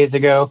 10 days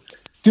ago,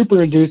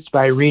 super induced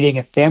by reading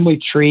a family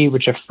tree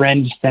which a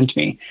friend sent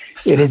me.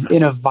 It is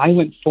in a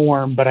violent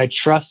form, but I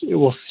trust it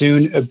will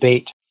soon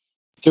abate."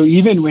 So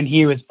even when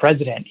he was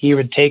president, he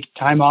would take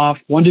time off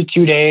 1 to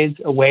 2 days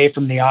away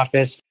from the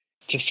office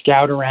to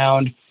scout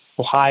around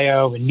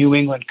Ohio and New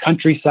England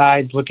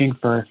countrysides looking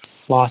for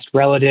lost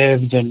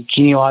relatives and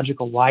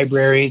genealogical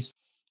libraries,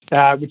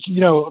 which,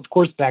 of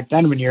course, back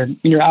then when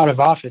you're out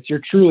of office,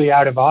 you're truly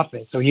out of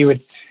office. So he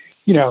would,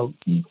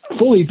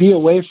 fully be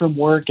away from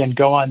work and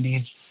go on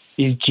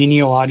these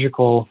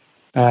genealogical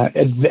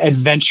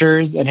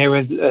adventures. And it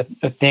was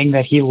a thing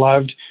that he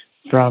loved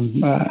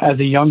from as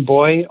a young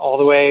boy all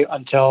the way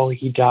until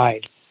he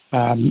died.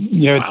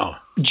 Wow.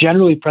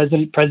 Generally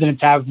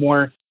presidents have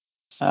more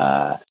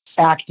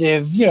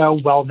active,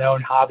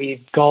 well-known hobbies,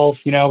 golf,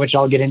 which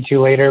I'll get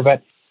into later.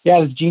 But yeah,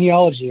 this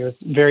genealogy was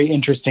very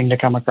interesting to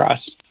come across.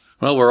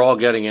 Well, we're all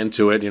getting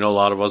into it. A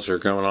lot of us are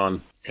going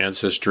on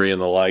Ancestry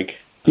and the like.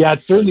 Yeah,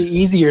 it's certainly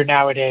easier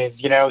nowadays.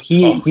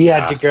 He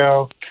had to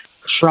go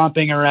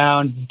tromping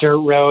around dirt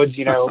roads,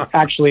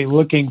 actually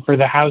looking for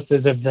the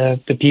houses of the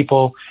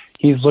people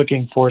he's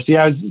looking for. So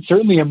yeah, it was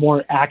certainly a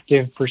more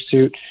active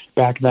pursuit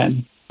back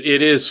then.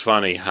 It is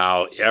funny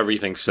how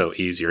everything's so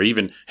easier.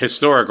 Even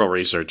historical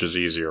research is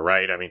easier,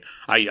 right? I mean,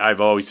 I've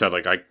always said,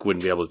 I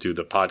wouldn't be able to do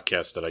the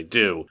podcast that I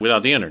do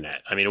without the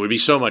internet. I mean, it would be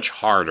so much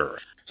harder.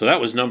 So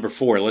that was number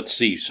 4. Let's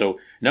see. So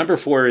number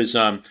 4 is,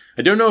 I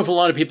don't know if a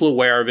lot of people are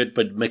aware of it,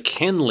 but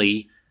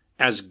McKinley,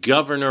 as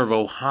governor of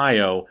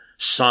Ohio,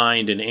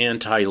 signed an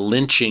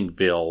anti-lynching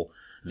bill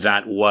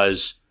that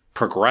was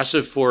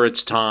progressive for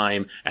its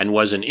time and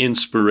was an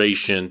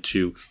inspiration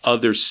to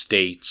other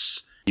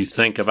states. You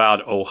think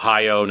about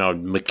Ohio. Now,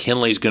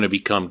 McKinley's going to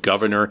become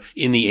governor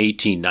in the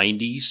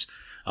 1890s.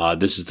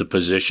 This is the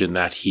position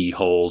that he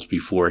holds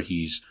before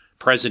he's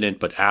president,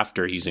 but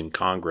after he's in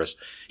Congress,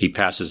 he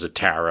passes a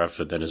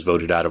tariff and then is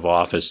voted out of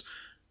office,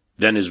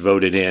 then is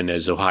voted in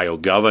as Ohio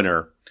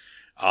governor.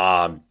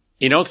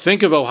 You don't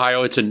think of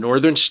Ohio, it's a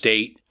northern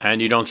state,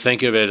 and you don't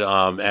think of it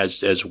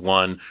as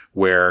one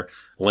where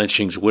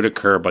lynchings would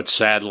occur, but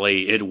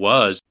sadly it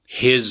was.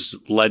 His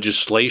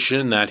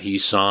legislation that he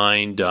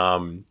signed,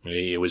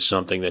 it was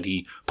something that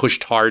he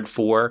pushed hard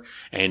for,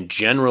 and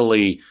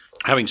generally,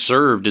 having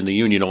served in the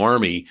Union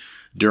Army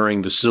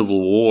during the Civil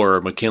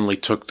War, McKinley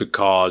took the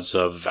cause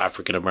of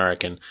African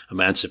American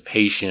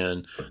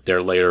emancipation,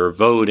 their later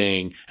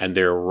voting, and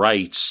their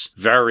rights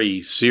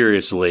very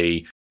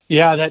seriously.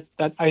 Yeah,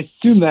 that I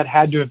assume that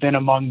had to have been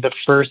among the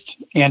first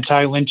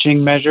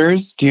anti-lynching measures.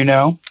 Do you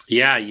know?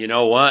 Yeah, you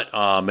know what?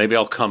 Maybe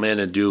I'll come in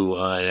and do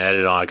an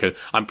edit on it, 'cause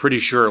I'm pretty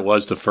sure it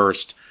was the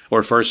first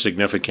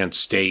significant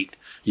state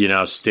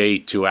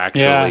to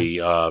actually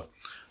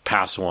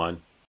pass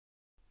one.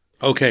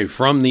 Okay,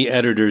 from the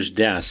editor's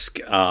desk,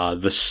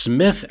 the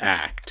Smith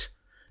Act,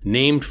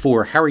 named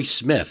for Harry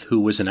Smith,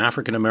 who was an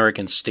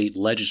African-American state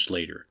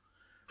legislator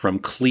from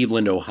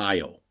Cleveland,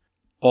 Ohio,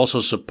 also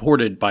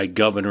supported by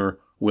Governor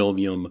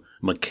William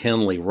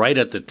McKinley right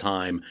at the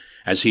time,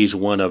 as he's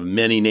one of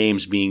many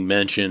names being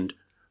mentioned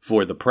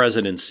for the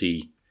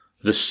presidency.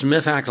 The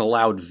Smith Act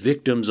allowed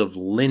victims of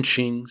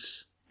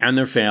lynchings and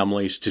their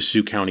families to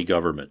sue county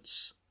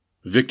governments.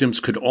 Victims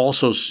could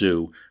also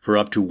sue for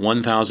up to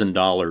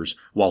 $1,000,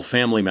 while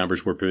family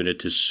members were permitted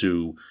to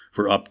sue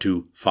for up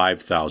to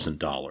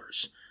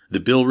 $5,000. The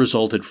bill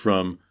resulted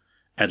from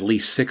at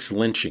least 6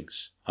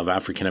 lynchings of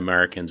African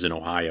Americans in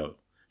Ohio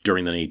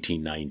during the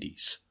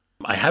 1890s.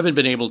 I haven't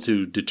been able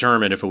to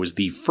determine if it was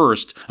the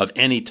first of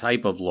any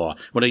type of law.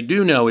 What I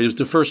do know is it was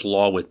the first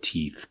law with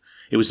teeth.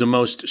 It was the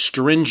most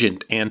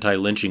stringent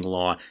anti-lynching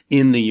law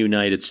in the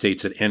United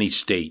States at any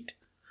state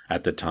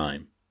at the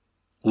time.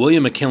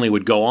 William McKinley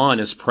would go on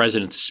as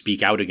president to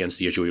speak out against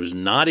the issue. He was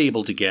not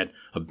able to get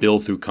a bill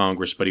through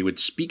Congress, but he would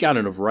speak out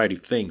on a variety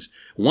of things.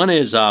 One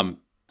is the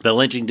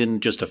lynching didn't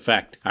just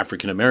affect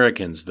African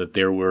Americans, that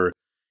there were,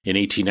 in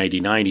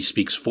 1899, he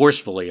speaks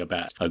forcefully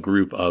about a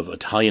group of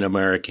Italian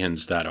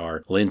Americans that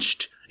are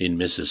lynched in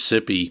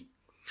Mississippi,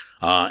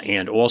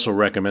 and also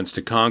recommends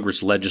to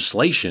Congress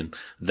legislation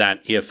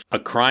that if a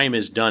crime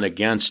is done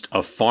against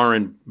a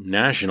foreign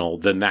national,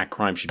 then that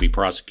crime should be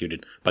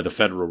prosecuted by the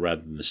federal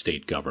rather than the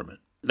state government.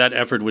 That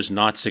effort was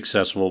not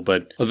successful,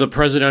 but the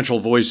presidential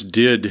voice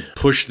did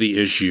push the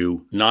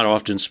issue, not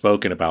often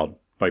spoken about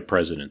by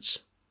presidents.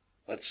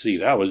 Let's see,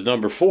 that was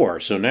number 4.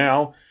 So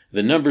now,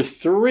 the number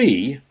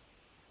 3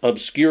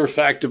 obscure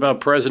fact about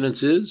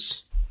presidents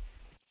is?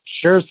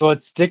 Sure, so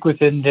let's stick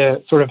within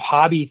the sort of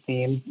hobby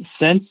theme.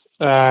 Since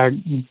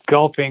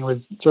golfing was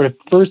sort of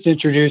first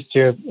introduced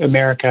to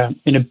America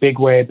in a big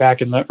way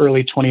back in the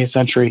early 20th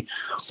century,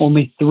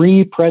 only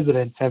 3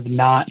 presidents have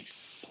not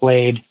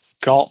played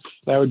golf.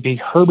 That would be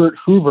Herbert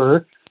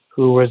Hoover,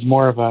 who was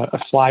more of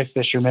a fly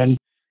fisherman,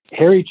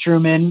 Harry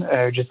Truman,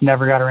 just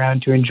never got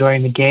around to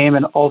enjoying the game,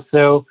 and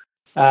also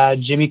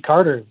Jimmy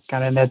Carter,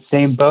 kind of in that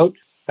same boat,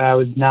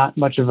 was not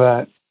much of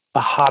a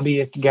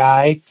hobbyist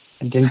guy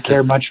and didn't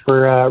care much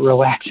for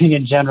relaxing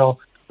in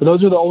general. But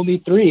those are the only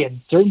 3,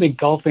 and certainly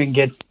golfing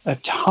gets a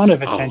ton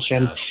of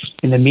attention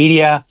in the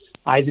media.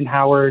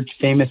 Eisenhower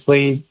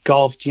famously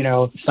golfed,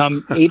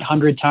 some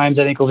 800 times,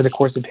 I think, over the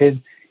course of his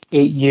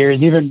 8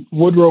 years. Even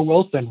Woodrow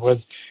Wilson was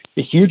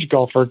a huge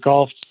golfer,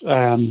 golfed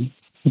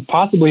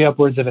possibly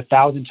upwards of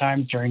 1,000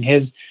 times during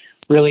his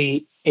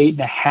really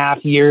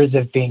 8.5 years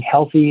of being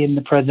healthy in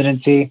the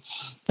presidency.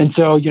 And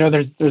so,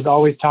 there's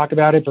always talk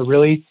about it, but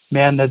really,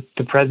 man,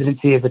 the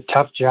presidency is a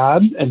tough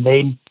job, and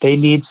they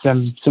need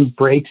some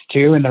breaks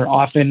too. And they're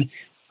often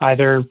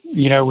either,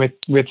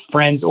 with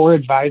friends or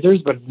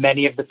advisors, but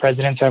many of the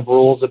presidents have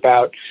rules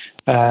about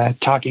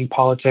talking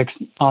politics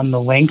on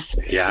the links.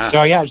 Yeah. So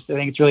I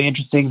think it's really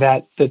interesting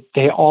that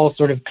they all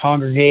sort of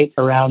congregate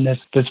around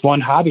this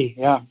one hobby.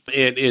 Yeah.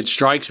 It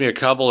strikes me a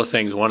couple of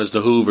things. One is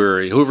the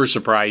Hoover. Hoover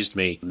surprised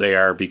me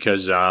there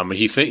because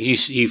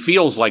he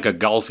feels like a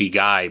golfy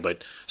guy,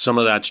 but some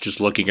of that's just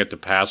looking at the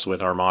past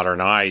with our modern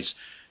eyes.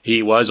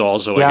 He was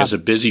also, I guess, a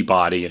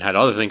busybody and had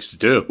other things to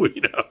do,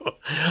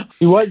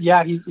 He was,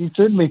 he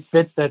certainly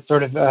fits that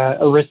sort of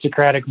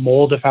aristocratic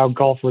mold of how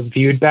golf was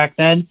viewed back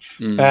then.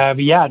 But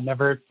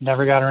never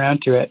got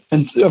around to it.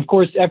 And of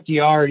course,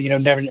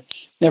 FDR,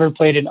 never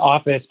played in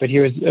office, but he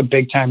was a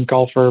big time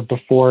golfer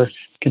before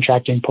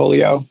contracting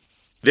polio.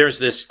 There's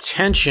this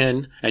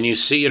tension, and you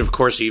see it, of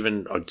course,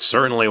 even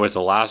certainly with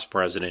the last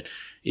president,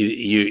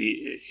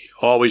 you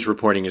always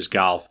reporting his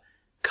golf.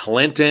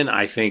 Clinton,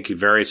 I think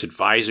various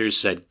advisors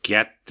said,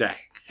 get the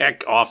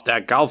heck off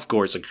that golf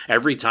course. Like,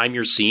 every time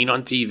you're seen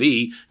on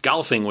TV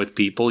golfing with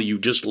people, you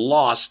just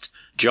lost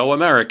Joe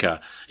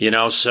America,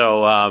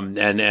 So,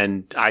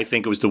 and I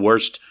think it was the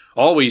worst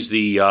always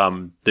the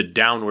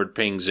downward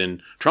pings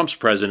in Trump's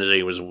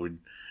presidency was,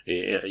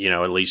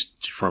 at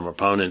least from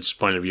opponents'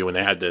 point of view, when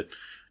they had the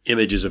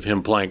images of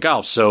him playing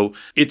golf. So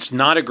it's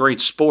not a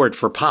great sport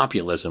for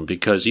populism,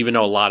 because even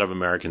though a lot of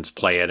Americans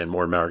play it and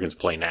more Americans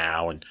play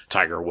now, and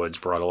Tiger Woods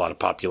brought a lot of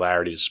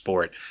popularity to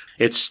sport,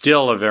 it's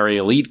still a very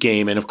elite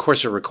game. And of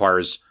course it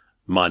requires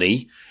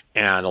money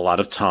and a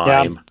lot of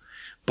time. Yeah.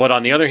 But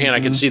on the other hand,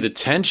 I can see the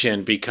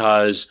tension,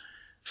 because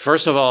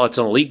first of all, it's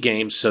an elite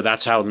game. So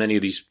that's how many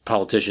of these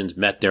politicians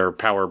met their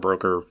power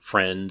broker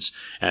friends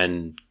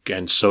and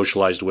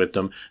socialized with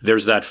them.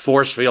 There's that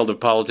force field of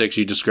politics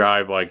you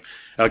describe, like,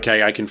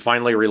 okay, I can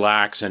finally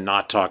relax and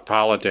not talk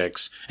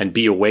politics and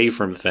be away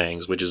from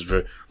things, which is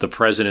the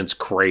president's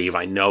crave.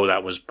 I know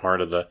that was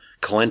part of the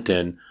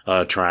Clinton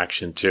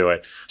attraction to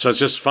it. So it's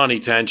just funny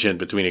tension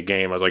between a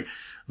game. I was like,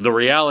 the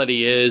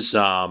reality is...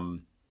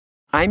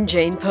 I'm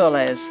Jane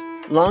Perlez,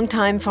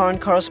 longtime foreign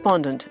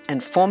correspondent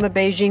and former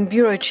Beijing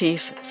bureau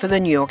chief for the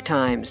New York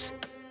Times.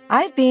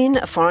 I've been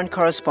a foreign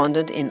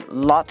correspondent in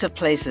lots of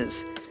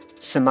places: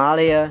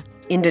 Somalia,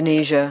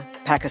 Indonesia,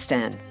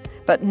 Pakistan.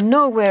 But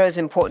nowhere as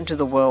important to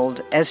the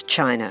world as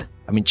China.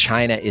 I mean,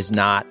 China is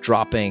not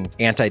dropping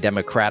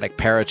anti-democratic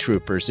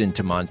paratroopers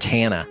into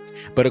Montana.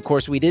 But of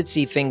course, we did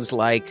see things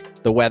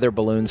like the weather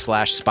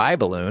balloon/spy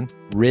balloon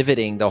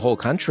riveting the whole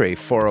country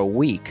for a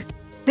week.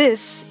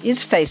 This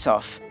is Face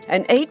Off,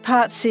 an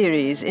 8-part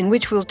series in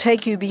which we'll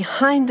take you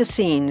behind the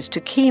scenes to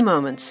key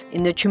moments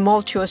in the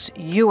tumultuous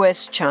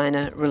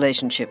U.S.-China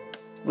relationship.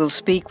 We'll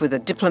speak with a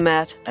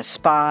diplomat, a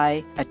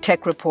spy, a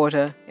tech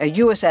reporter, a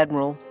U.S.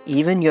 admiral,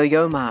 even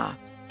Yo-Yo Ma.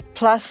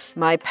 Plus,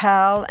 my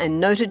pal and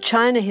noted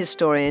China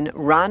historian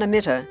Rana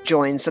Mitter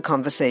joins the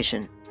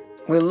conversation.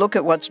 We'll look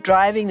at what's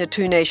driving the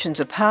two nations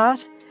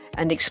apart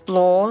and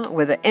explore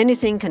whether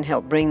anything can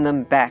help bring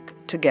them back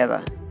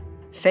together.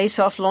 Face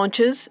Off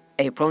launches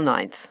April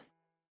 9th.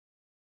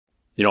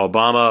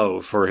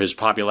 Obama, for his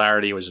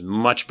popularity, was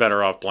much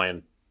better off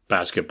playing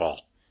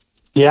basketball.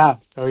 Yeah.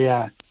 Oh,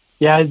 yeah.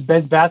 Yeah,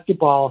 his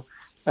basketball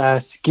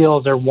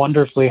skills are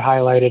wonderfully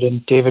highlighted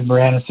in David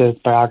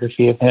Moranis'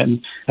 biography of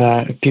him,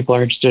 if people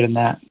are interested in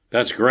that.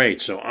 That's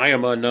great. So I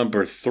am on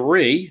number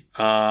 3.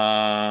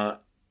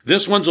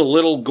 This one's a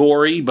little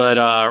gory, but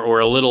or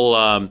a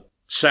little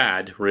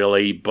sad,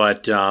 really.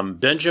 But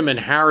Benjamin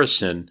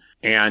Harrison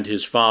and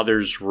his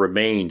father's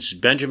remains.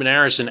 Benjamin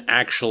Harrison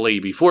actually,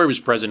 before he was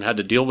president, had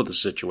to deal with a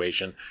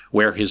situation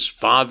where his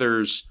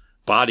father's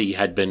body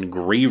had been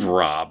grave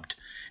robbed.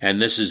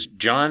 And this is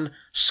John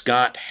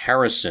Scott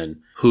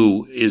Harrison,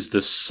 who is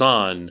the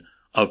son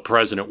of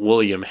President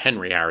William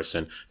Henry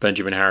Harrison.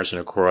 Benjamin Harrison,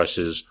 of course,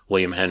 is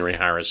William Henry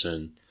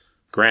Harrison,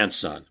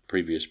 grandson,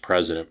 previous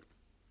president.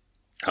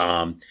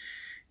 And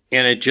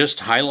it just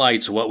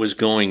highlights what was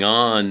going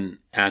on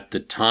at the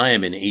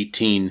time in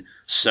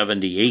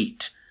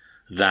 1878,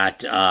 that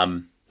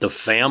the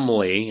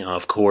family,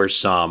 of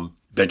course,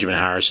 Benjamin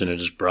Harrison and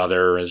his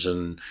brother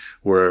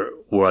were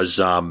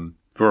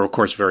of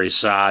course very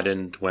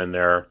saddened when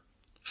their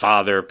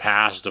father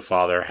passed. The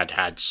father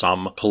had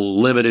some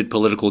limited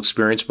political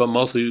experience, but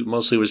mostly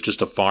was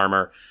just a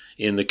farmer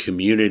in the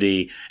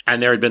community.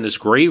 And there had been this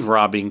grave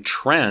robbing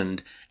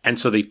trend. And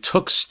so they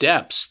took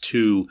steps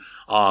to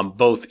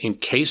both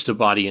encase the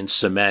body in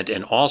cement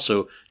and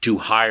also to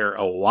hire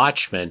a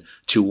watchman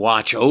to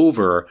watch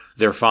over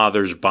their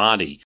father's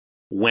body.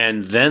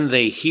 When then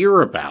they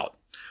hear about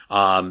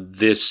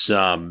this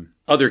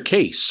other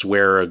case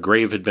where a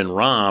grave had been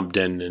robbed,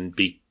 and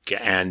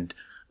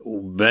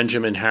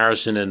Benjamin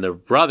Harrison and the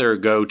brother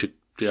go to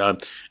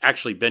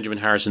actually Benjamin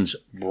Harrison's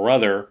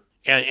brother.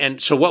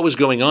 And so what was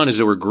going on is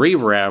there were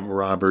grave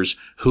robbers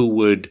who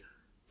would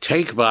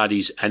take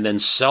bodies and then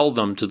sell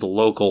them to the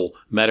local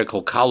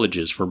medical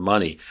colleges for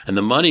money. And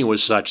the money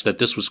was such that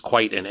this was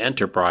quite an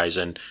enterprise,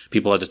 and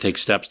people had to take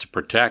steps to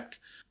protect.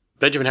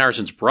 Benjamin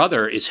Harrison's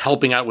brother is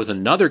helping out with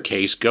another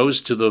case,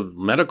 goes to the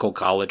medical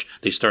college.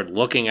 They start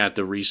looking at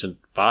the recent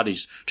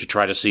bodies to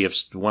try to see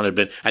if one had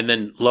been, and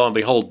then lo and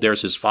behold,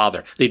 there's his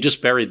father. They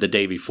just buried the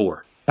day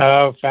before.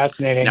 Oh,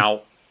 fascinating.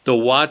 Now, the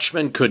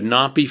watchman could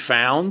not be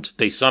found.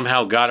 They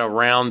somehow got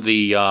around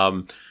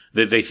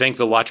they think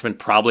the watchman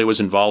probably was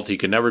involved. He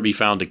could never be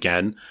found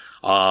again.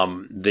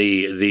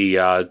 They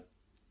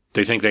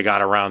think they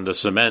got around the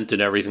cement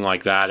and everything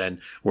like that, and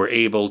were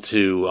able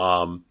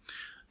to,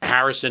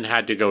 Harrison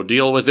had to go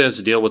deal with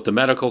the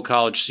medical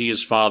college, see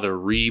his father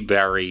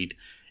reburied,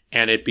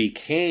 and it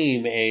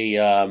became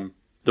the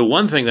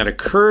one thing that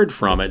occurred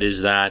from it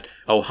is that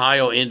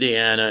Ohio,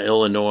 Indiana,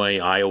 Illinois,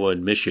 Iowa,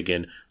 and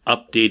Michigan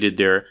updated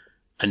their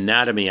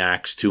anatomy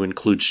acts to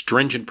include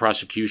stringent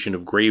prosecution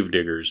of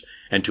gravediggers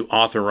and to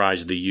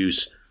authorize the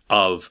use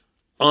of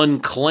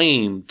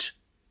unclaimed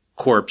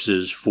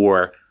corpses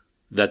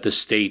that the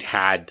state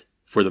had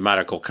for the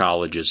medical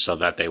colleges, so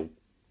that they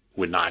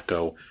would not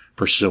go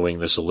pursuing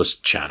this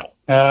illicit channel.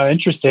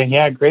 Interesting.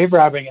 Yeah, grave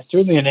robbing is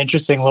certainly an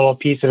interesting little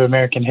piece of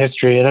American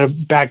history.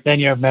 Back then,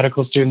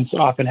 medical students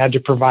often had to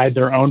provide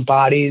their own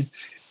bodies.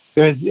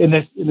 It was in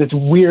this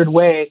weird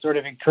way, sort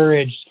of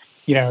encouraged,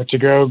 to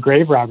go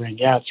grave robbing.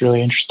 Yeah, it's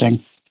really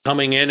interesting.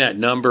 Coming in at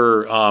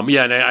number,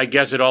 and I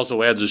guess it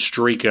also adds a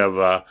streak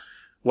of,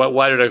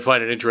 why did I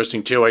find it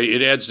interesting too?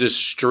 It adds this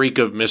streak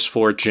of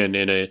misfortune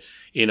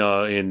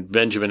in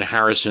Benjamin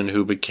Harrison,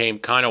 who became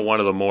kind of one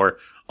of the more,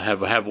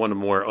 have one of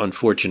the more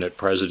unfortunate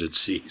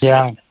presidencies.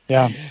 Yeah.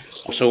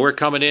 So we're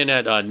coming in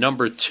at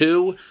number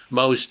 2,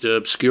 most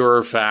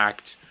obscure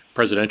fact,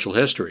 presidential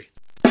history.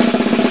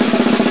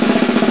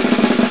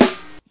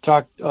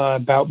 Talked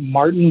about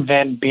Martin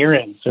Van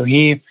Buren. So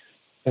he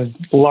is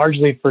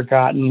largely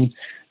forgotten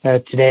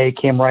today,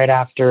 came right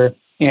after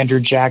Andrew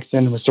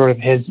Jackson, was sort of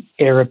his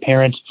heir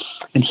apparent.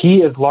 And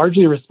he is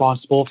largely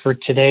responsible for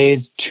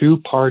today's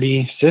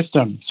two-party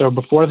system. So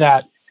before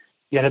that,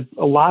 you had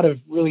a lot of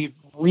really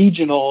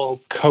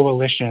regional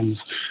coalitions.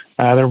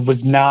 There was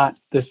not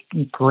this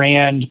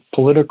grand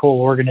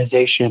political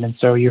organization. And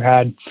so you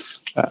had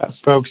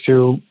folks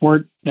who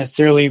weren't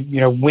necessarily,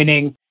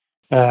 winning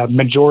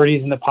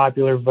majorities in the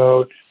popular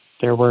vote.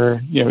 There were,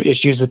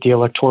 issues with the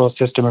electoral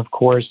system, of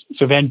course.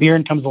 So Van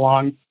Buren comes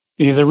along.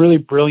 He's a really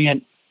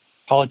brilliant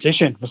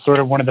politician, was sort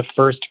of one of the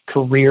first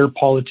career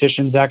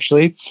politicians,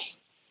 actually,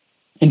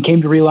 and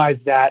came to realize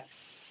that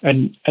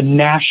a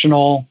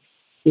national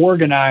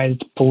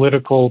organized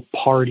political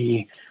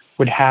party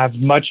would have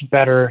much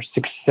better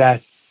success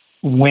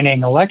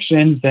winning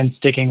elections than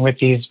sticking with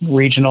these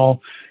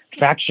regional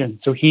factions.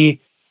 So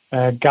he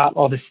got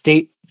all the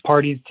state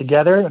parties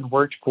together and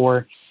worked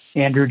for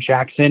Andrew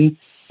Jackson.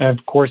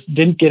 Of course,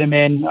 didn't get him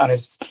in on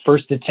his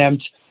first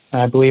attempt.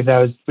 I believe that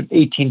was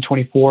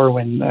 1824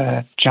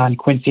 when John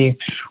Quincy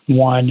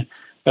won.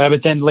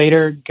 But then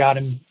later got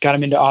him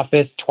into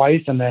office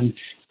twice, and then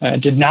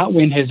did not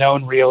win his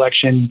own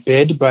reelection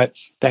bid. But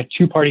that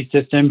two-party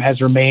system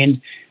has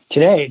remained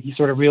today. He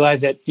sort of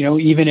realized that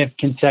even if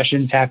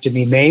concessions have to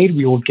be made,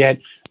 we will get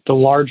the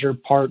larger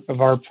part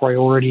of our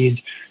priorities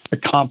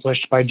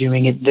accomplished by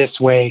doing it this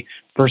way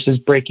versus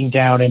breaking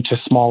down into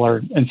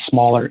smaller and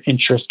smaller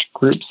interest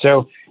groups.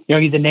 So,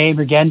 he's a name,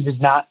 again, who's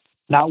not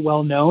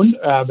well known,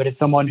 but it's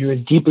someone who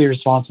is deeply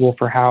responsible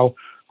for how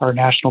our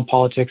national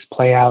politics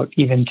play out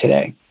even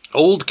today.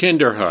 Old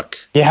Kinderhook.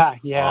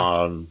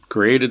 Yeah.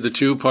 Created the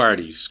two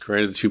parties.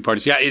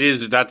 Yeah, it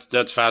is.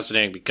 That's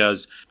fascinating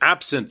because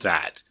absent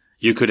that,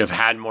 you could have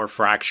had more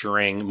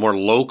fracturing, more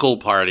local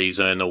parties,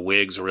 and the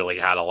Whigs really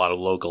had a lot of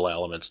local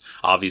elements.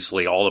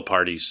 Obviously, all the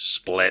parties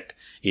split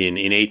in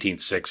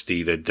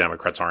 1860. The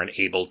Democrats aren't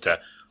able to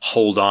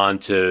hold on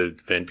to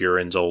Van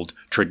Buren's old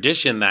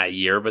tradition that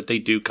year, but they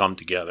do come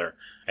together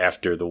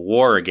after the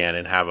war again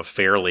and have a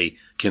fairly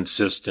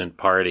consistent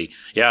party.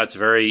 Yeah, it's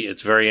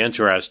very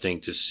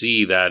interesting to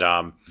see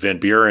that Van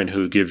Buren,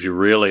 who gives you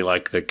really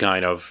like the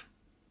kind of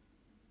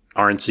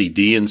RNC,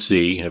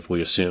 DNC, if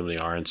we assume the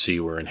RNC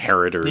were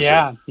inheritors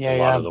of a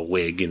lot of the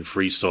Whig and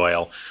Free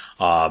Soil.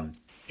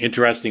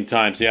 Interesting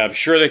times. Yeah, I'm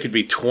sure there could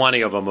be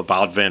 20 of them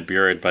about Van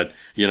Buren, but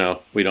we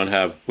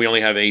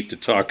only have 8 to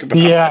talk about.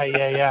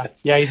 Yeah.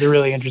 He's a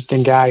really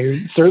interesting guy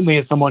who certainly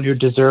is someone who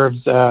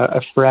deserves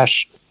a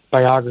fresh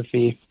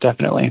biography,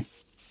 definitely.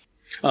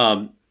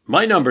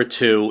 My number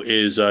 2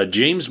 is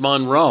James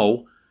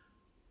Monroe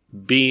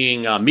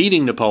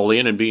meeting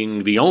Napoleon and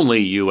being the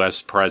only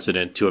U.S.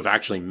 president to have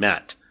actually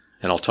met.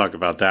 And I'll talk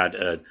about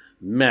that,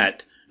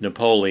 met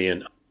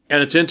Napoleon.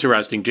 And it's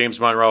interesting. James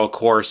Monroe, of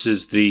course,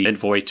 is the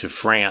envoy to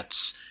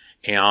France.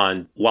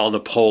 And while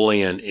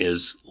Napoleon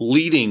is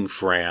leading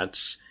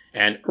France,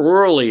 and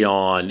early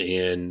on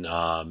in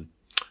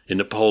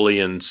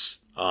Napoleon's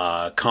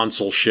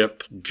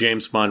consulship,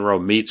 James Monroe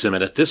meets him.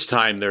 And at this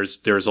time,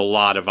 there's a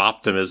lot of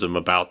optimism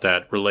about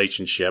that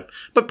relationship,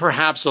 but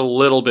perhaps a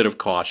little bit of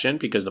caution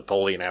because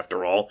Napoleon,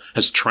 after all,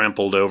 has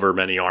trampled over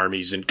many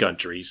armies and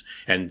countries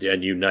and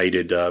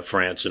united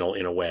France in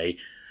a way.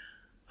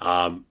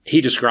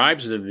 He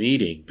describes the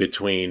meeting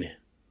between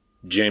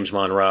James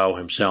Monroe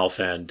himself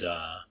and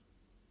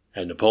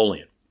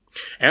Napoleon.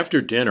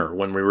 After dinner,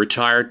 when we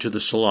retired to the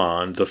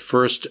salon, the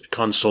first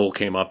consul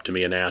came up to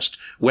me and asked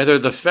whether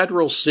the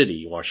federal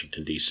city,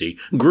 Washington, D.C.,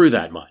 grew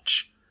that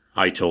much.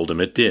 I told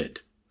him it did.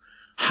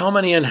 How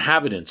many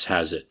inhabitants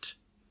has it?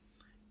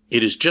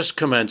 It is just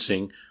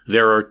commencing.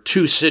 There are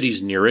 2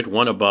 cities near it,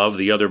 one above,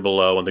 the other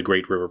below on the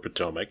great river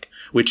Potomac,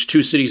 which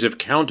 2 cities, if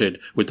counted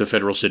with the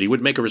federal city,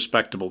 would make a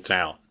respectable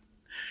town.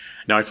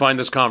 Now, I find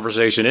this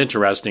conversation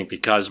interesting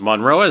because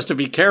Monroe has to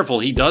be careful.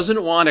 He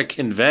doesn't want to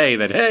convey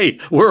that, hey,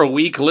 we're a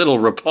weak little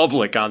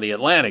republic on the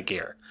Atlantic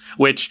here,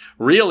 which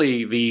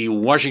really the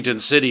Washington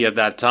city at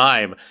that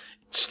time,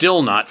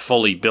 still not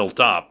fully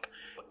built up.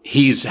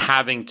 He's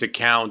having to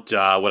count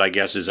what I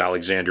guess is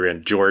Alexandria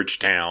and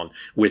Georgetown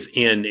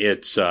within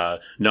its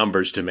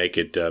numbers to make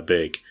it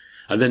big.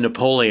 And then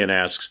Napoleon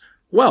asks,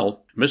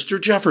 well, Mr.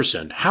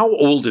 Jefferson, how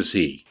old is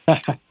he?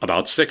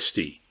 About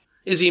 60.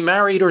 Is he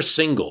married or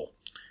single?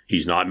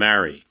 He's not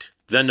married.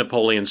 Then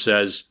Napoleon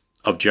says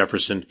of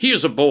Jefferson, he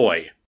is a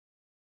boy.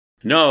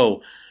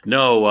 No,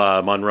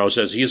 Monroe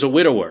says, he is a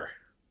widower.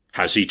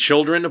 Has he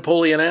children,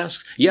 Napoleon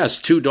asks. Yes,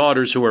 2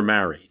 daughters who are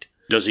married.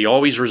 Does he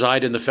always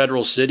reside in the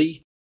federal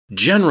city?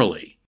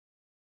 Generally.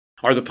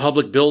 Are the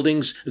public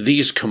buildings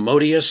these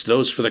commodious,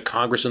 those for the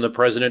Congress and the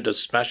President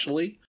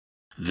especially?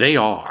 They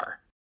are.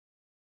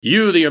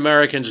 You, the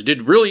Americans,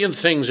 did brilliant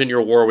things in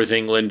your war with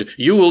England.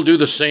 You will do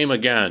the same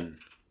again.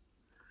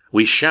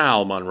 We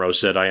shall, Monroe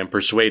said, I am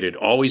persuaded,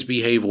 always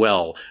behave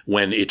well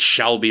when it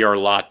shall be our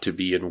lot to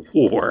be in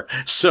war.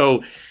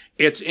 So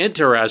it's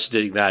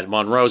interesting that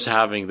Monroe's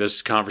having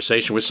this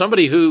conversation with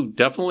somebody who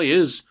definitely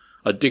is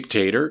a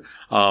dictator,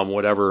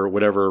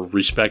 whatever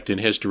respect in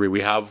history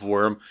we have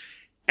for him.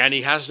 And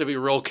he has to be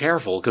real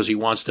careful because he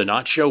wants to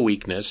not show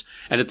weakness.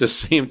 And at the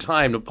same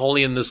time,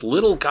 Napoleon, this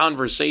little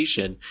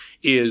conversation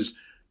is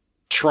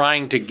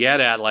trying to get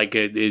at, like,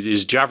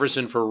 is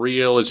Jefferson for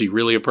real? Is he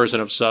really a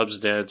person of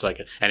substance?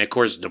 And of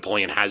course,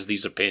 Napoleon has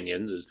these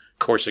opinions, his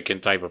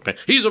Corsican type of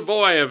opinion. He's a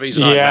boy if he's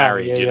not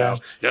married, you know,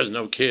 he has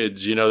no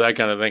kids, you know, that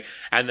kind of thing.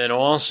 And then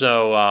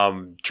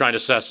also, trying to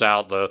suss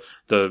out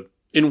the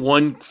in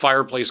one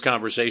fireplace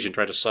conversation,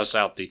 try to suss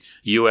out the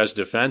U.S.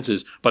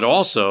 defenses, but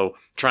also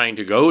trying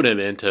to goad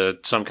him into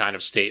some kind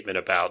of statement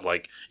about,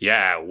 like,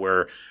 yeah,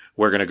 we're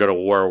going to go to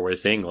war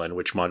with England,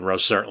 which Monroe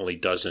certainly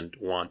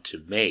doesn't want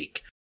to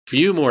make.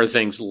 Few more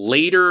things.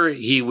 Later,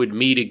 he would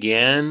meet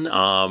again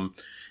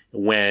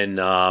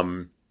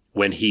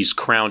when he's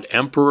crowned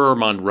emperor.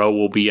 Monroe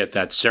will be at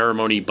that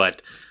ceremony,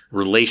 but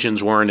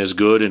relations weren't as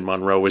good, and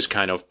Monroe was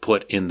kind of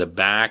put in the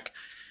back.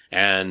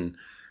 And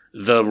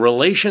the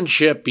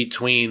relationship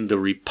between the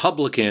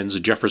Republicans, the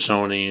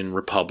Jeffersonian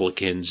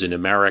Republicans in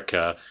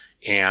America,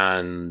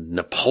 and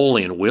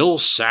Napoleon will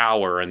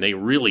sour, and they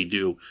really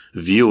do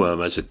view him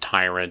as a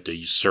tyrant, a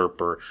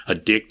usurper, a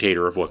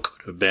dictator of what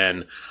could have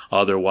been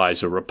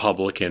otherwise a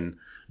Republican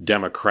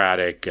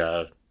democratic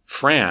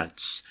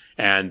France.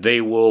 And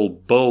they will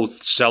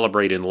both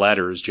celebrate in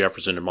letters,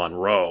 Jefferson and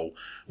Monroe,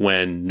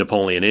 when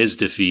Napoleon is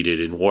defeated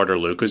in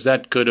Waterloo, because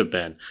that could have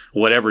been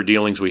whatever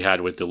dealings we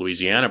had with the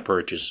Louisiana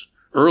Purchase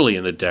early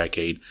in the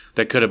decade,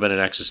 that could have been an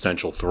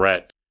existential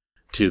threat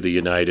to the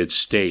United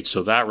States.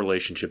 So that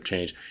relationship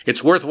changed.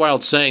 It's worthwhile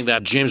saying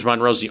that James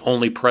Monroe is the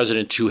only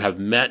president to have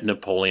met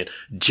Napoleon.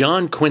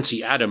 John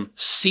Quincy Adams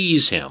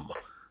sees him.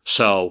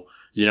 So,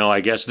 you know, I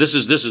guess this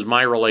is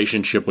my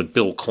relationship with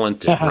Bill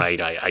Clinton,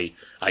 right?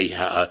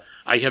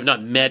 I have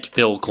not met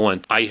Bill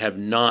Clinton. I have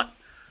not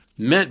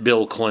met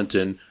Bill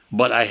Clinton,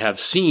 but I have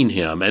seen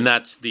him. And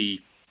that's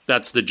the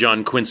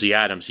John Quincy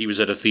Adams. He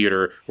was at a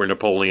theater where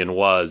Napoleon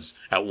was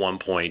at one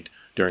point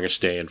during a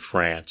stay in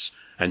France.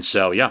 And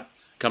so, yeah.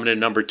 Coming in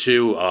number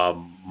 2,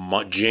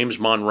 James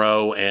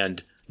Monroe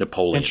and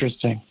Napoleon.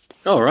 Interesting.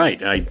 All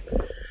right. I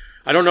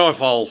don't know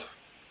if I'll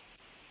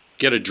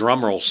get a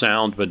drum roll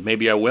sound, but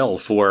maybe I will.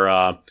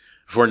 For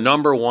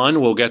number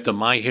 1, we'll get the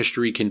My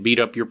History Can Beat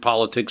Up Your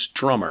Politics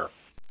drummer.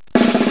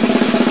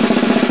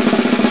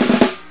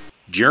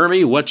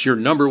 Jeremy, what's your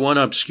number 1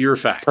 obscure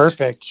fact?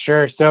 Perfect.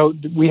 Sure. So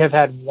we have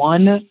had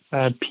one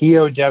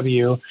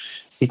POW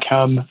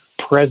become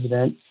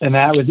president, and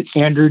that was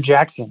Andrew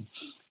Jackson.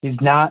 He's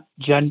not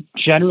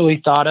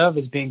generally thought of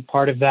as being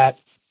part of that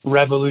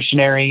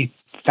revolutionary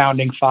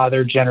founding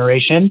father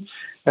generation.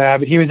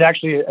 But he was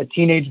actually a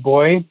teenage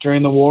boy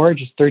during the war,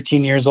 just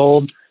 13 years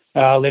old,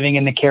 living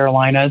in the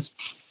Carolinas,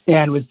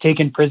 and was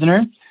taken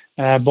prisoner,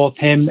 both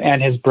him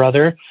and his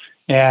brother,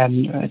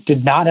 and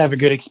did not have a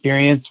good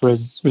experience, was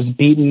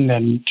beaten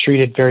and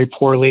treated very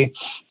poorly.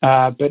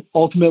 But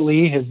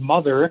ultimately, his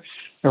mother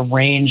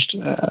arranged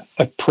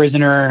a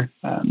prisoner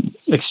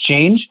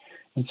exchange.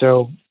 And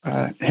so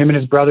him and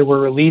his brother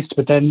were released,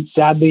 but then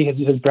sadly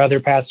his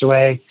brother passed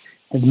away.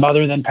 His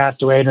mother then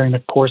passed away during the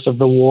course of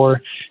the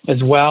war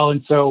as well.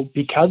 And so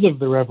because of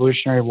the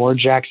Revolutionary War,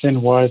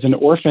 Jackson was an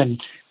orphan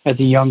as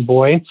a young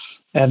boy,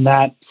 and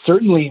that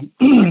certainly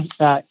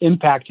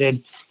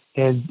impacted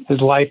his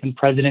life and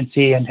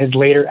presidency and his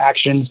later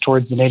actions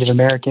towards the Native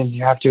Americans.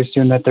 You have to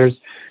assume that there's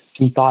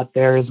some thought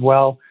there as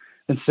well.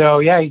 And so,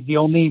 yeah, he's the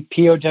only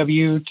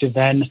POW to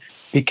then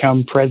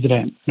become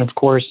president. And of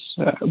course,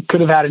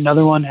 could have had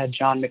another one had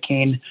John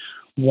McCain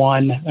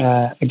won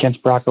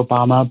against Barack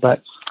Obama,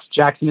 but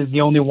Jackson is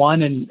the only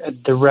one, and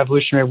the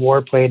Revolutionary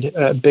War played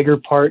a bigger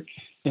part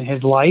in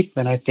his life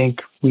than I think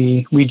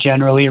we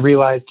generally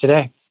realize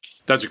today.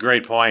 That's a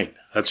great point.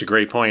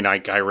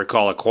 I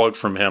recall a quote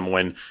from him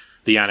when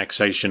the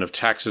annexation of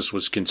Texas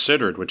was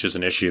considered, which is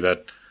an issue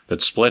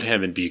that split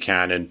him and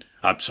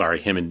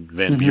him and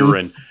Van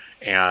Buren.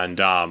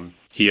 And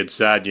he had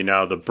said, you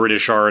know, the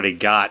British already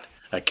got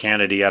a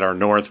candidate at our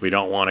north. We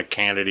don't want a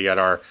candidate at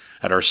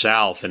our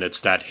south. And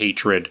it's that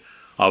hatred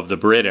of the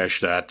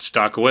British that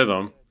stuck with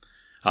them,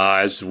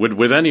 as would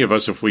with any of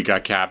us if we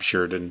got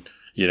captured and,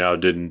 you know,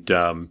 didn't,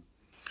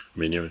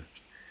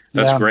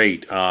 that's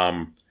great.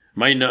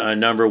 My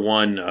number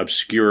 1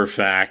 obscure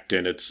fact,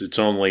 and it's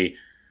only,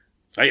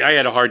 I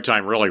had a hard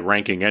time really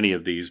ranking any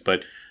of these,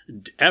 but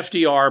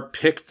FDR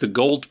picked the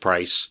gold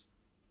price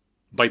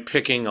by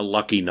picking a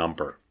lucky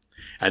number.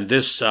 And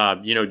this,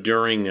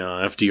 during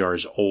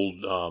FDR's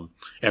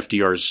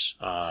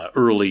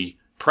early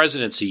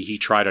presidency, he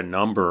tried a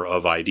number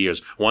of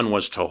ideas. One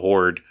was to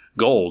hoard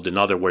gold. In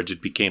other words,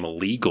 it became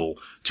illegal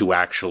to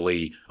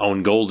actually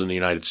own gold in the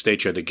United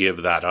States. You had to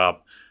give that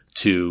up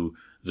to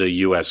the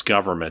U.S.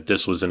 government.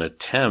 This was an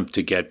attempt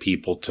to get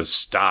people to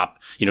stop,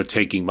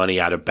 taking money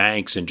out of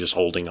banks and just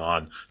holding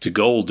on to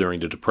gold during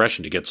the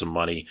Depression to get some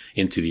money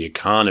into the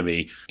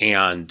economy.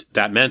 And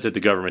that meant that the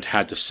government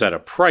had to set a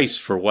price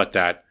for what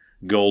that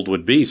gold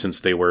would be,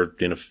 since they were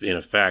in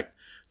effect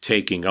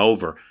taking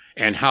over.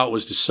 And how it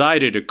was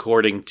decided,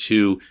 according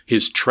to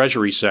his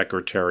Treasury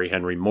Secretary,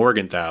 Henry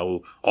Morgenthau,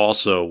 who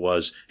also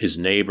was his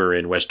neighbor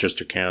in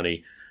Westchester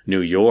County,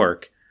 New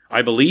York,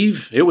 I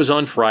believe it was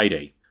on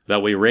Friday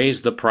that we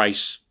raised the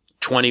price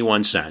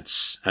 21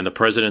 cents. And the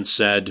president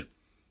said,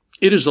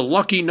 "It is a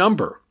lucky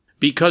number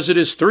because it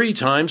is 3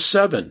 times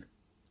 7.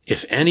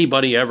 If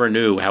anybody ever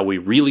knew how we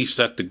really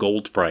set the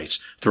gold price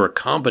through a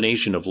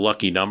combination of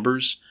lucky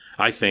numbers,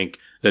 I think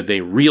that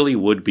they really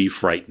would be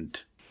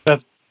frightened."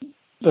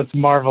 That's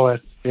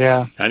marvelous.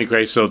 Yeah.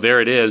 Anyway, so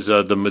there it is.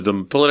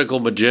 The political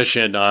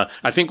magician.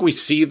 I think we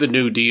see the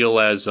New Deal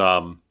as,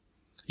 a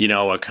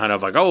kind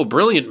of like,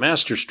 brilliant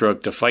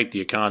masterstroke to fight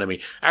the economy.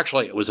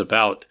 Actually, it was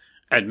about,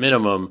 at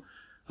minimum,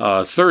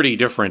 30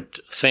 different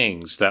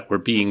things that were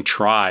being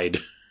tried.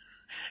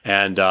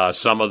 And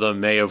some of them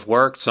may have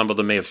worked. Some of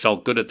them may have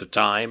felt good at the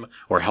time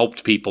or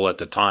helped people at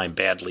the time,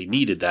 badly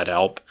needed that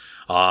help.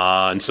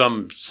 And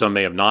some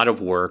may have not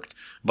have worked.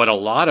 But a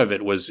lot of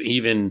it was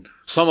even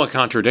somewhat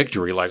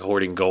contradictory, like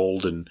hoarding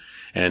gold and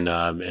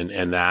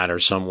that are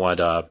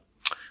somewhat.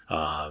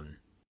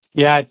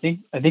 Yeah, I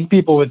think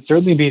people would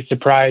certainly be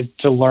surprised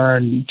to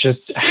learn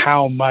just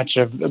how much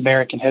of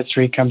American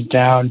history comes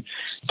down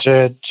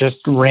to just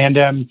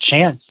random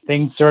chance.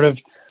 Things sort of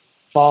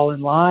fall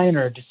in line,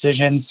 or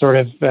decisions sort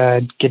of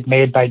get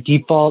made by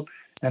default.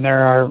 And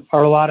there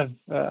are a lot of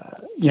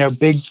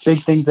big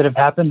things that have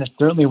happened that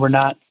certainly were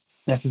not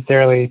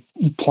necessarily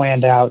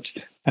planned out.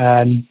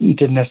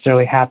 Didn't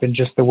necessarily happen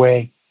just the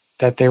way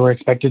that they were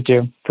expected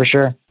to, for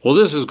sure. Well,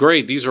 this is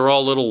great. These are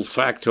all little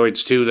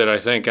factoids, too, that I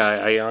think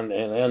I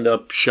end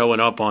up showing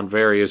up on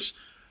various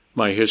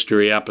My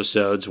History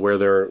episodes where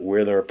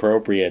they're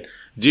appropriate.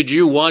 Did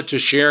you want to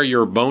share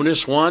your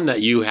bonus one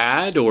that you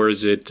had, or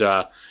is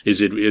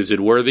it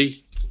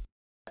worthy?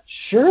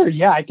 Sure,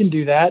 yeah, I can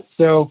do that.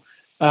 So,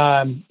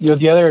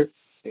 the other,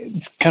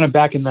 it's kind of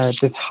back in this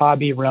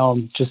hobby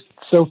realm, just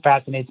so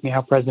fascinates me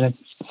how presidents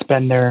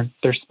spend their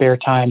spare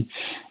time.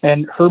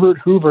 And Herbert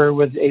Hoover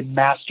was a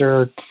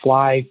master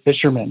fly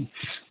fisherman.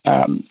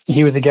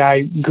 He was a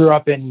guy who grew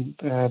up in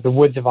the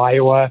woods of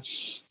Iowa,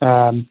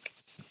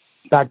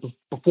 back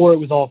before it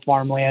was all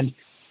farmland,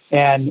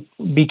 and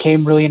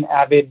became really an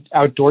avid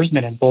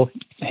outdoorsman. And both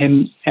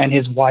him and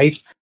his wife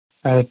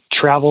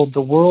traveled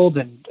the world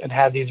and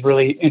had these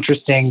really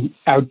interesting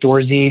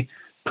outdoorsy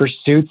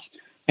pursuits.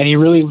 And he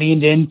really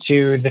leaned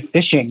into the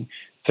fishing.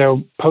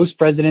 So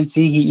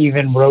post-presidency, he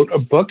even wrote a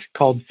book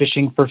called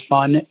Fishing for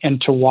Fun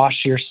and to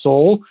Wash Your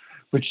Soul,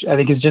 which I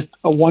think is just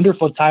a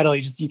wonderful title.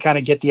 You kind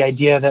of get the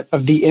idea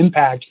of the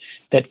impact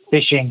that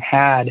fishing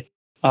had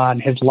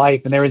on his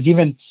life. And there was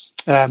even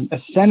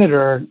a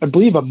senator, I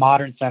believe a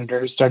modern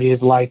senator who studied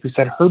his life, who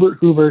said Herbert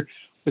Hoover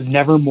was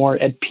never more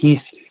at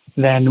peace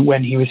than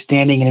when he was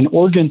standing in an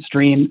Oregon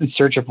stream in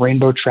search of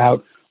rainbow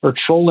trout or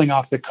trolling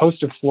off the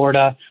coast of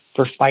Florida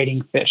for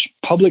fighting fish.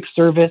 Public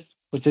service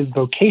was his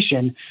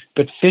vocation,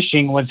 but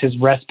fishing was his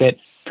respite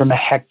from a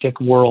hectic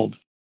world.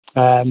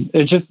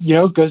 It just,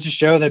 goes to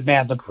show that,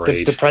 man,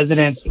 the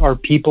presidents are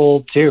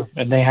people too,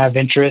 and they have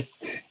interests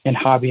and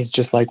hobbies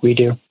just like we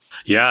do.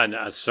 Yeah,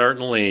 and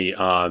certainly,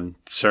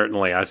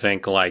 I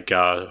think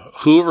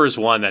Hoover's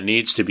one that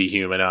needs to be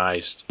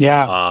humanized.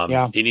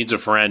 Yeah. He needs a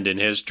friend in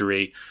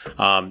history.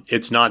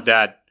 It's not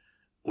that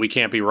we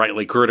can't be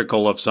rightly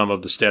critical of some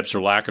of the steps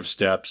or lack of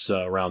steps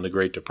around the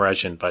Great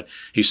Depression, but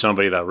he's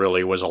somebody that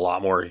really was a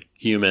lot more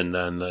human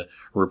than the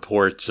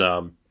reports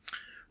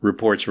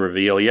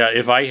reveal. Yeah,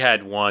 if I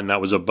had one that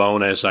was a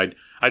bonus, I'd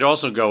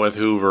also go with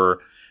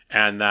Hoover,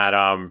 and that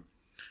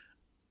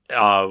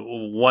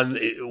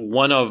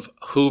one of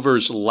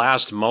Hoover's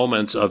last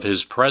moments of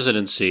his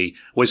presidency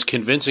was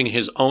convincing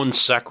his own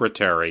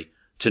secretary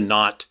to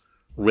not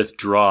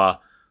withdraw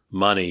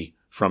money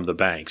from the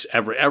banks.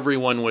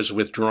 Everyone was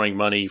withdrawing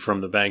money from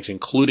the banks,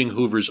 including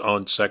Hoover's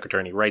own secretary.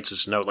 And he writes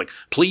this note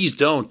please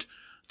don't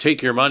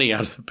take your money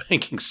out of the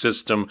banking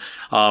system.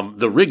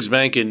 The Riggs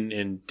Bank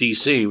in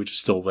D.C., which is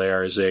still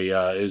there, is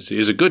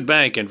a good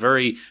bank and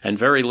very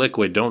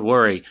liquid. Don't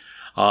worry.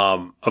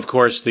 Of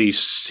course,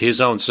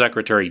 his own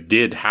secretary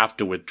did have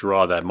to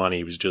withdraw that money.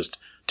 He was just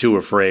too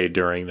afraid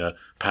during the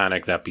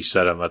panic that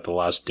beset him at the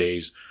last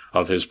days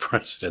of his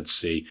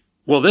presidency.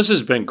 Well, this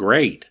has been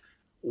great.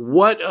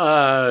 What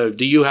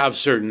do you have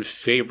certain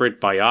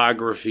favorite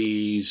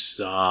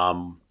biographies?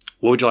 What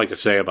would you like to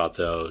say about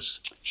those?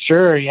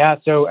 Sure, yeah.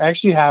 So I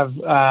actually have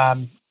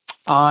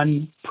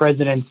on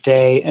President's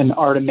Day an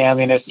Art of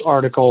Manliness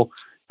article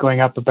going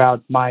up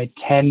about my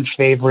 10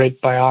 favorite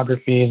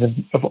biographies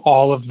of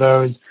all of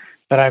those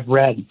that I've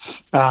read.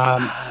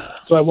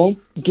 So I won't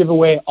give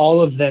away all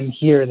of them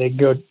here. They can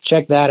go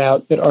check that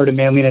out at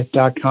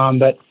artofmanliness.com.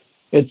 But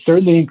it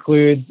certainly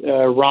includes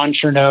Ron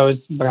Chernow's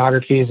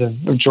biographies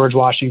of George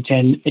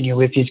Washington and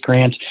Ulysses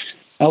Grant.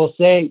 I will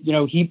say,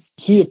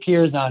 he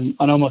appears on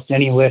almost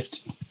any list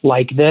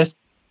like this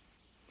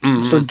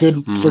for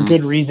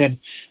good reason.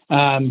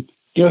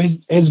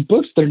 His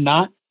books, they're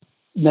not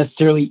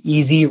necessarily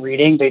easy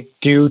reading. They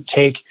do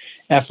take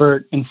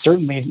effort and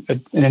certainly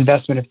an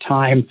investment of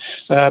time.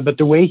 But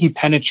the way he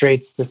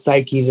penetrates the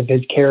psyches of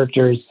his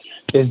characters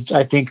is,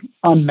 I think,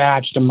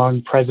 unmatched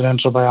among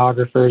presidential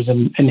biographers.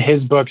 And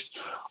his books,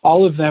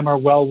 all of them are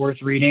well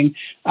worth reading.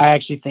 I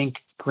actually think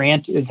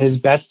Grant is his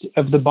best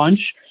of the bunch.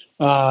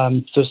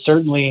 So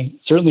certainly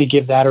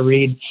give that a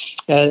read.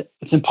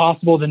 It's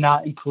impossible to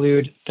not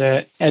include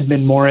the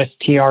Edmund Morris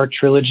TR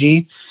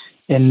trilogy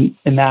in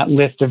that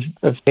list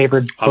of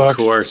favorite books. Of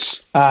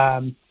course.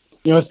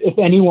 If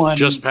anyone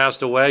just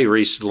passed away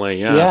recently.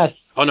 Yeah. Yes.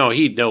 Oh no,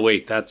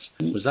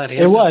 was that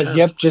him? It was.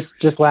 Yep.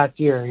 Just last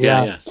year.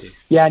 Yeah.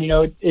 Yeah.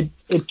 And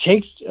it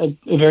takes a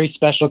very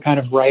special kind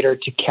of writer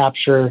to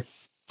capture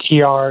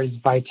TR's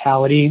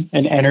vitality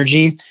and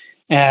energy.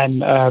 And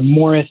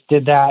Morris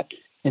did that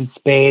in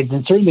spades,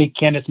 and certainly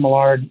Candace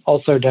Millard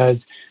also does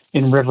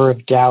in River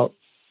of Doubt.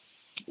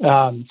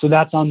 So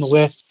that's on the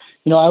list.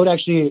 I would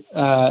actually,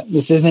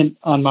 this isn't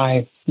on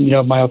my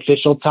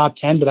official top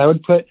 10, but I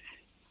would put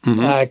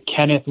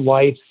Kenneth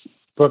White's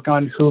book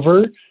on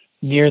Hoover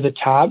near the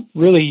top.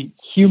 Really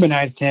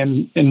humanized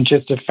him in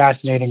just a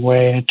fascinating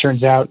way. And it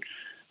turns out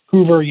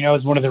Hoover,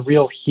 is one of the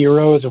real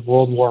heroes of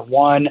World War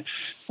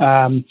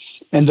I.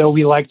 And though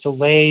we like to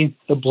lay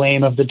the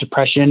blame of the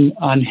Depression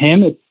on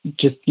him, it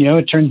just,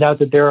 it turns out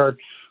that there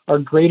are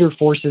greater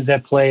forces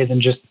at play than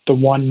just the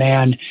one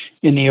man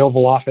in the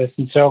Oval Office.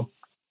 And so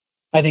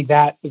I think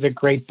that is a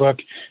great book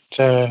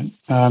to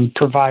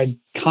provide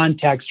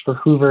context for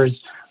Hoover's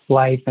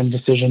life and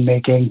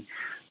decision-making.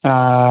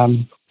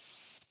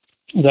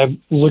 As I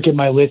look at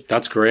my list,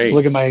 that's great.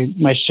 Look at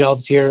my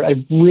shelves here.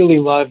 I really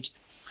loved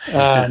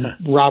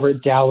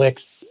Robert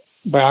Dowlick's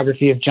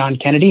biography of John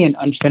Kennedy, An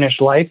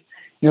Unfinished Life.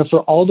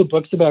 For all the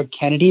books about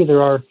Kennedy,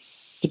 there are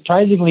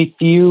surprisingly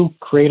few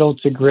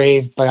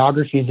cradle-to-grave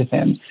biographies of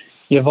him.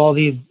 You have all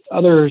these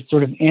other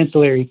sort of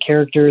ancillary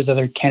characters,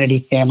 other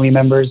Kennedy family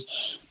members,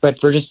 but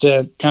for just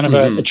a kind of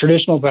a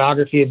traditional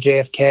biography of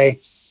JFK,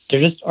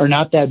 there just are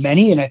not that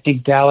many. And I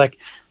think Dowlick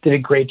did a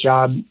great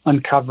job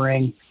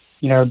uncovering,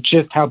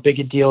 just how big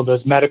a deal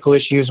those medical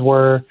issues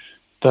were,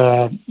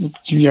 the,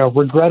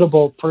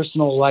 regrettable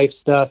personal life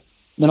stuff,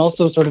 and then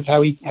also sort of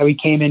how he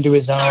came into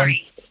his own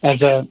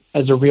as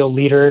a real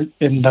leader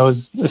in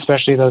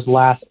especially those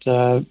last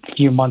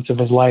few months of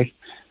his life.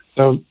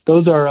 So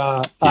those are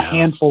a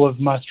handful of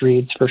must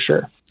reads for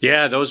sure.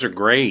 Yeah, those are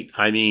great.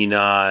 I mean,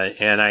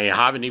 and I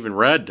haven't even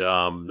read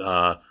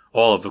all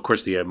of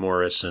course, the Ed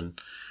Morris and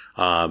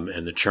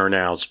the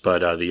Chernows,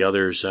 but the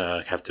others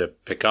have to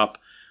pick up.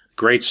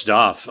 Great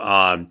stuff.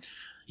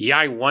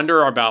 I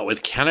wonder about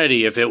with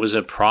Kennedy if it was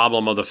a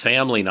problem of the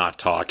family not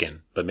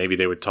talking, but maybe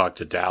they would talk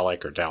to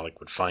Dowlick or Dowlick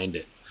would find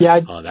it. Yeah,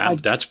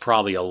 that's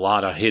probably a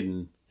lot of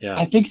hidden. Yeah,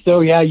 I think so.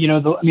 Yeah,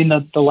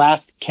 the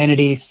last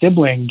Kennedy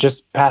sibling just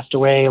passed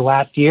away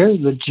last year,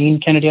 the Gene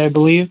Kennedy, I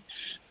believe.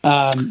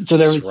 So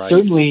there was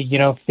certainly,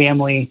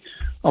 family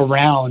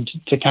around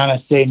to kind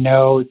of say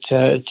no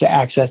to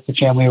access to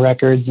family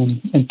records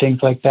and things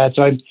like that.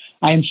 So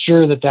I am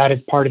sure that is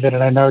part of it.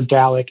 And I know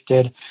Dowlick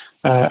did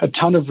a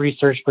ton of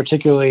research,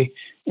 particularly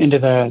into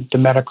the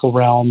medical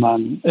realm,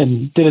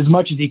 and did as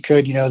much as he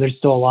could. There's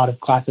still a lot of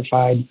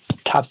classified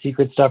top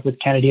secret stuff with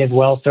Kennedy as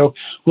well. So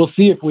we'll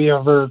see if we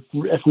ever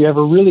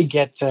really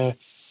get to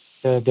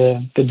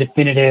the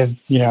definitive,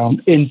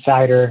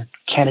 insider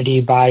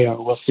Kennedy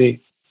bio. We'll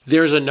see.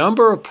 There's a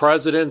number of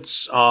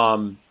presidents,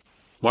 Martin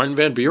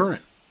Van Buren,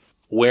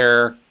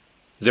 where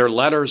their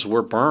letters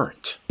were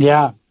burnt.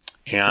 Yeah.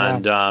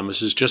 And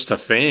this is just a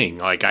thing.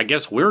 Like, I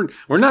guess we're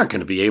not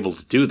going to be able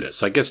to do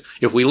this. I guess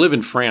if we live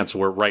in France,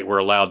 we're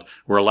allowed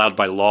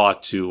by law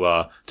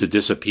to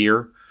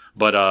disappear.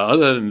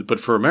 But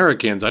for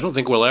Americans, I don't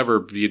think we'll ever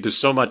be. There's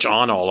so much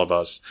on all of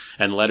us,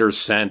 and letters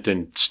sent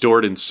and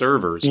stored in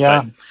servers.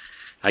 Yeah. But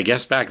I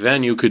guess back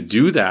then you could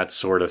do that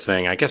sort of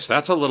thing. I guess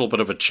that's a little bit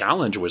of a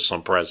challenge with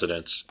some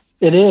presidents.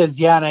 It is,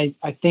 yeah, and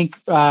I think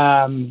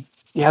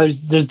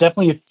there's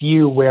definitely a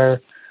few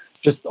where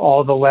just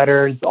all the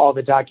letters, all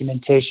the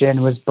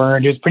documentation was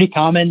burned. It was pretty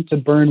common to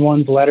burn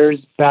one's letters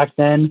back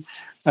then.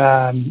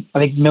 I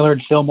think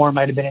Millard Fillmore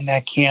might have been in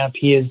that camp.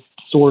 He is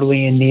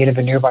sorely in need of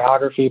a new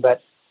biography,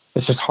 but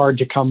it's just hard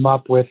to come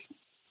up with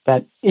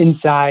that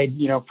inside,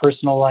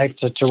 personal life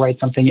to write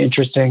something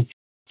interesting.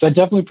 So it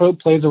definitely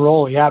plays a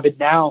role. Yeah. But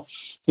now,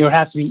 it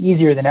has to be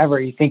easier than ever.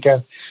 You think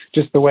of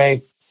just the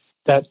way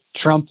that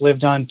Trump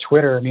lived on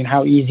Twitter. I mean,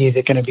 how easy is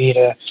it going to be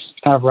to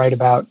kind of write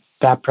about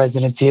that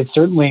presidency? It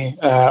certainly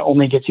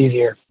only gets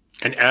easier.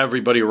 And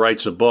everybody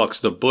writes a book.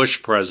 The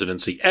Bush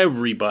presidency,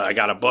 everybody. I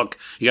got a book.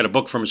 You got a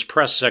book from his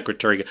press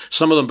secretary.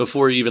 Some of them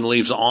before he even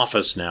leaves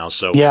office now.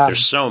 So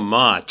there's so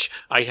much.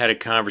 I had a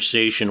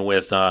conversation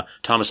with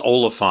Thomas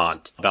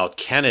Oliphant about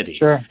Kennedy.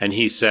 Sure. And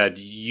he said,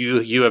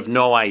 you have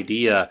no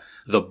idea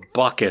the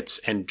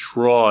buckets and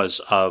drawers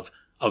of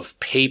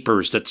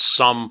papers that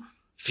some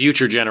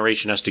future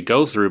generation has to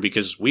go through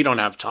because we don't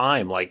have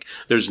time. Like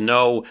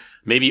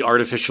maybe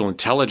artificial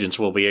intelligence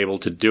will be able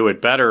to do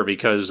it better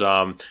because,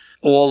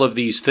 all of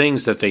these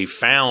things that they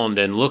found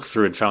and looked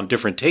through and found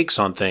different takes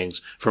on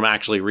things from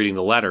actually reading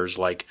the letters.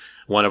 Like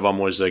one of them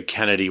was that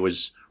Kennedy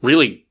was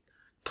really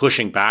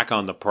pushing back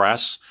on the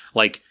press,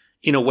 like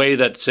in a way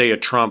that, say, a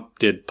Trump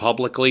did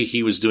publicly.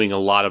 He was doing a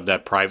lot of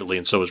that privately,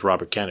 and so was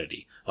Robert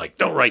Kennedy. Like,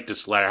 don't write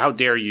this letter. How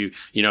dare you,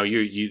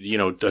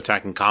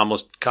 attacking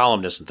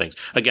columnists and things.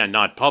 Again,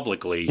 not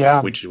publicly,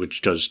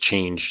 which does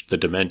change the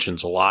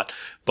dimensions a lot.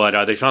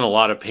 But they found a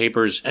lot of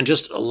papers and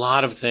just a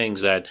lot of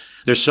things that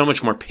there's so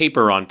much more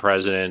paper on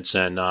presidents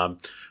and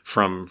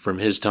from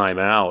his time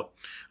out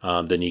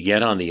than you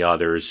get on the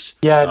others.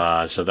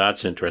 Yeah. So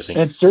that's interesting.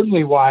 It's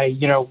certainly why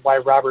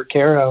Robert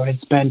Caro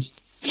had spent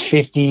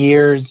 50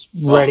 years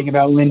writing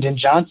about Lyndon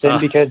Johnson,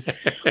 because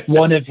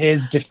one of his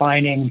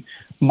defining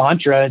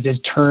mantras is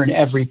turn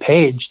every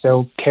page.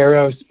 So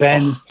Caro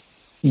spends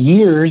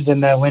years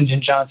in the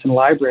Lyndon Johnson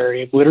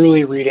library,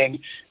 literally reading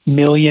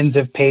millions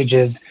of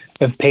pages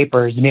of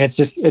papers. I mean,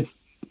 it's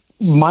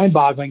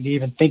mind-boggling to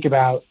even think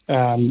about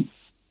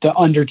the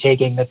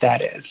undertaking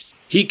that is.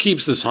 He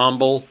keeps us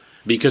humble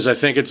because I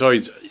think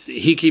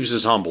he keeps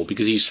us humble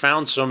because he's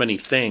found so many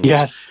things,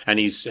 and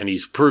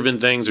he's proven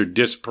things or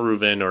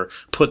disproven or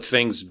put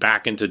things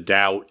back into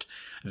doubt.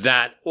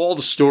 That all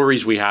the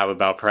stories we have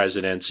about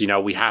presidents,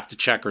 we have to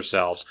check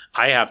ourselves.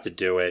 I have to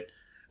do it.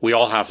 We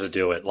all have to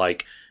do it.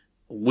 Like,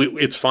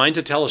 it's fine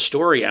to tell a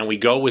story and we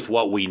go with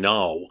what we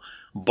know,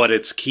 but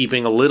it's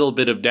keeping a little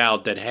bit of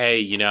doubt that, hey,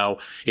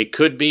 it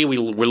could be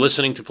we're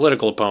listening to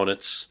political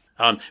opponents.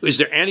 Is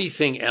there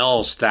anything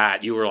else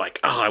that you were like,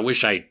 I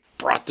wish I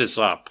brought this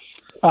up?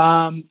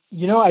 I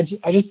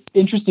just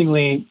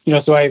interestingly,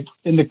 so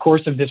in the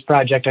course of this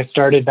project, I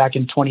started back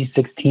in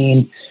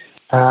 2016.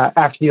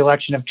 After the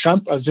election of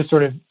Trump, I was just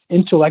sort of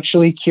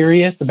intellectually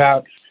curious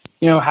about,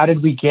 how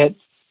did we get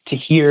to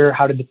here?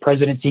 How did the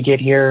presidency get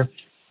here?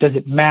 Does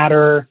it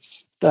matter?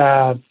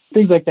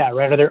 Things like that,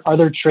 right? Are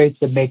there traits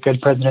that make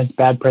good presidents,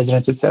 bad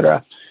presidents, et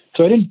cetera?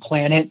 So I didn't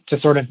plan it to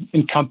sort of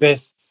encompass,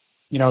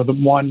 the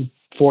 1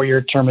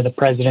 4-year term of the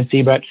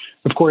presidency. But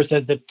of course,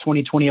 as the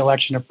 2020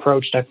 election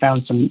approached, I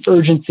found some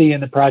urgency in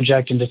the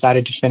project and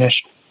decided to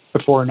finish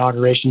before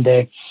Inauguration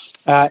Day.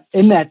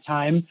 In that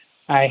time,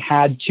 I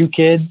had 2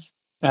 kids.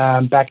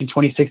 Back in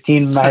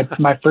 2016,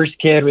 my first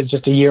kid was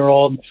just a year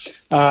old.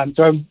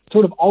 So I'm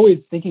sort of always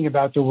thinking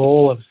about the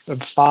role of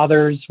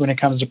fathers when it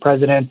comes to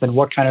presidents and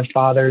what kind of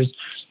fathers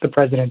the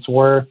presidents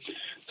were.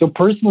 So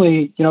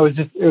personally, it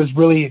was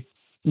really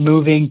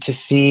moving to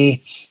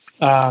see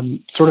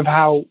sort of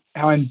how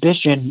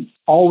ambition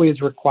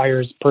always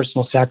requires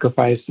personal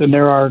sacrifice. And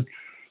there are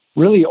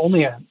really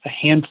only a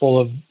handful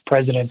of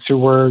presidents who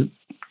were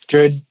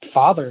good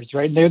fathers,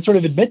 right? And they would sort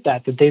of admit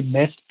that they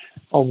missed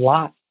a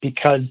lot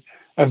because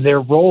of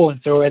their role. And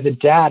so as a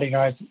dad,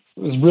 I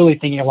was really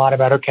thinking a lot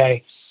about,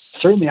 okay,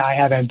 certainly I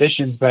have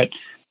ambitions, but,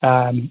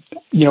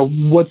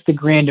 what's the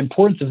grand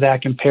importance of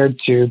that compared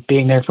to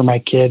being there for my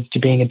kids, to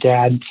being a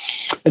dad?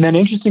 And then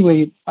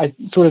interestingly, I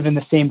sort of in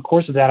the same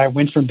course of that, I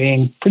went from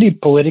being pretty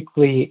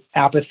politically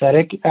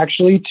apathetic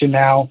actually to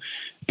now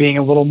being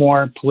a little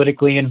more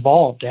politically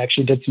involved. I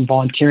actually did some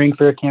volunteering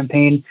for a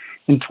campaign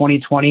in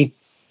 2020.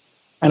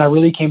 And I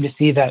really came to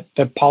see that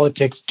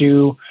politics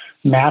do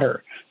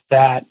matter,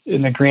 that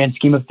in the grand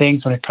scheme of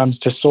things, when it comes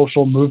to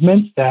social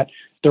movements, that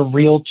the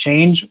real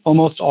change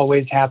almost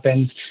always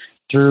happens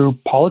through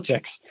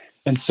politics.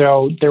 And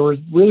so there were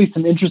really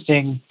some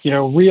interesting,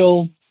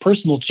 real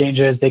personal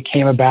changes that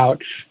came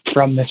about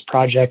from this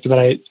project that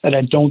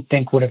I don't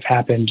think would have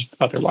happened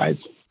otherwise.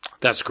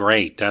 That's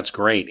great. That's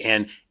great.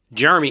 And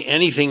Jeremy,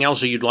 anything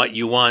else that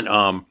you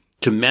want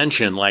to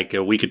mention? Like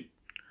we could,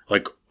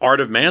 like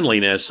Art of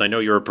Manliness. I know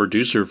you're a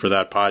producer for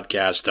that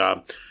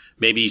podcast.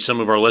 Maybe some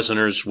of our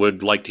listeners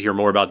would like to hear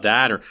more about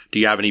that, or do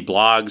you have any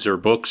blogs or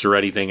books or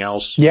anything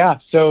else? Yeah.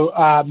 So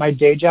my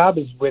day job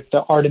is with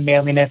the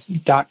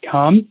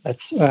artofmanliness.com.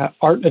 That's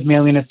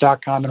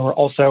artofmanliness.com. And we're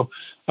also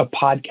a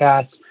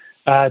podcast,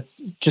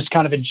 just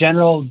kind of a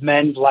general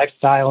men's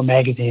lifestyle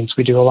magazine. So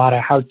we do a lot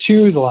of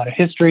how-tos, a lot of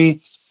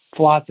history,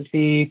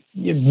 philosophy,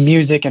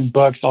 music, and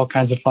books, all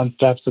kinds of fun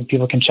stuff. So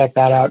people can check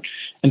that out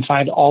and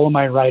find all of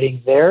my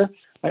writing there.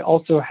 I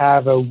also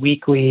have a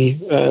weekly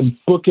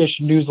bookish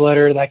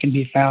newsletter that can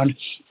be found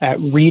at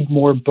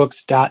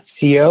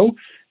readmorebooks.co.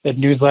 That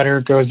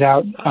newsletter goes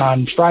out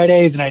on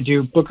Fridays, and I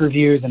do book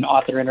reviews and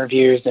author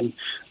interviews and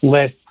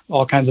lists,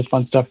 all kinds of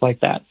fun stuff like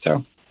that.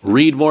 So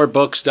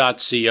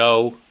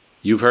readmorebooks.co.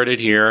 You've heard it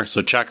here,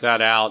 so check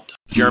that out.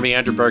 Jeremy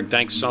Anderberg,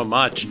 thanks so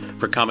much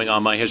for coming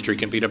on My History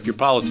Can Beat Up Your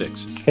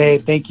Politics. Hey,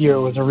 thank you.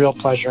 It was a real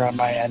pleasure on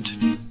my end.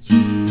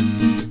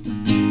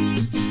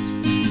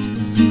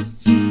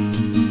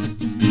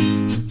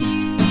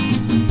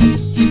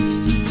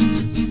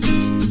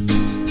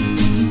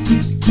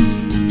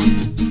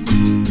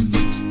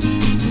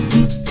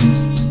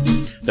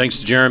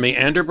 Thanks to Jeremy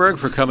Anderberg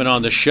for coming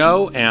on the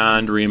show.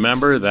 And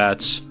remember,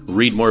 that's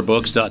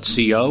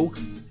readmorebooks.co.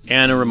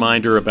 And a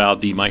reminder about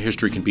the My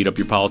History Can Beat Up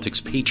Your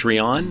Politics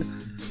Patreon,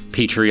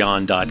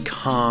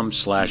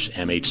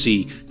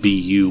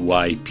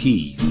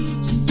 patreon.com/MHCBUYP.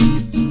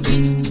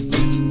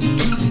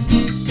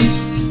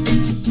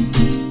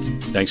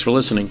 Thanks for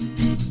listening.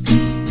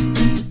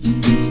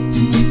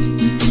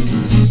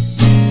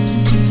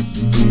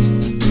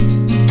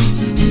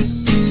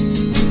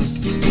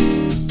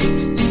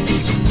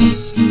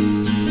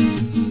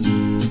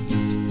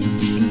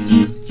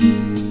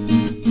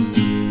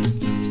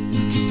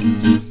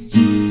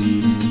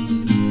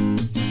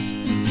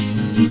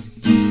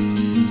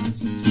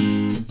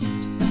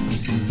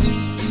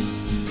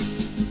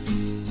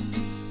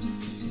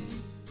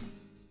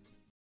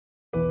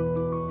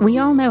 We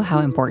all know how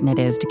important it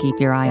is to keep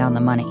your eye on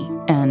the money,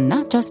 and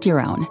not just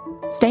your own.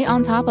 Stay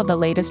on top of the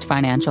latest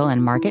financial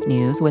and market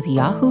news with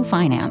Yahoo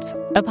Finance,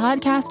 a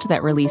podcast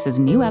that releases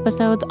new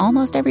episodes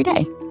almost every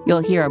day. You'll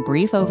hear a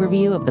brief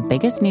overview of the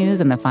biggest news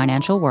in the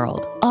financial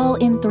world, all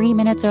in 3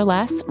 minutes or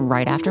less,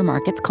 right after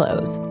markets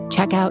close.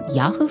 Check out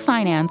Yahoo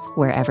Finance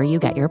wherever you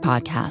get your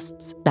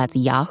podcasts. That's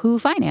Yahoo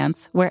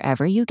Finance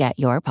wherever you get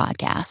your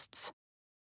podcasts.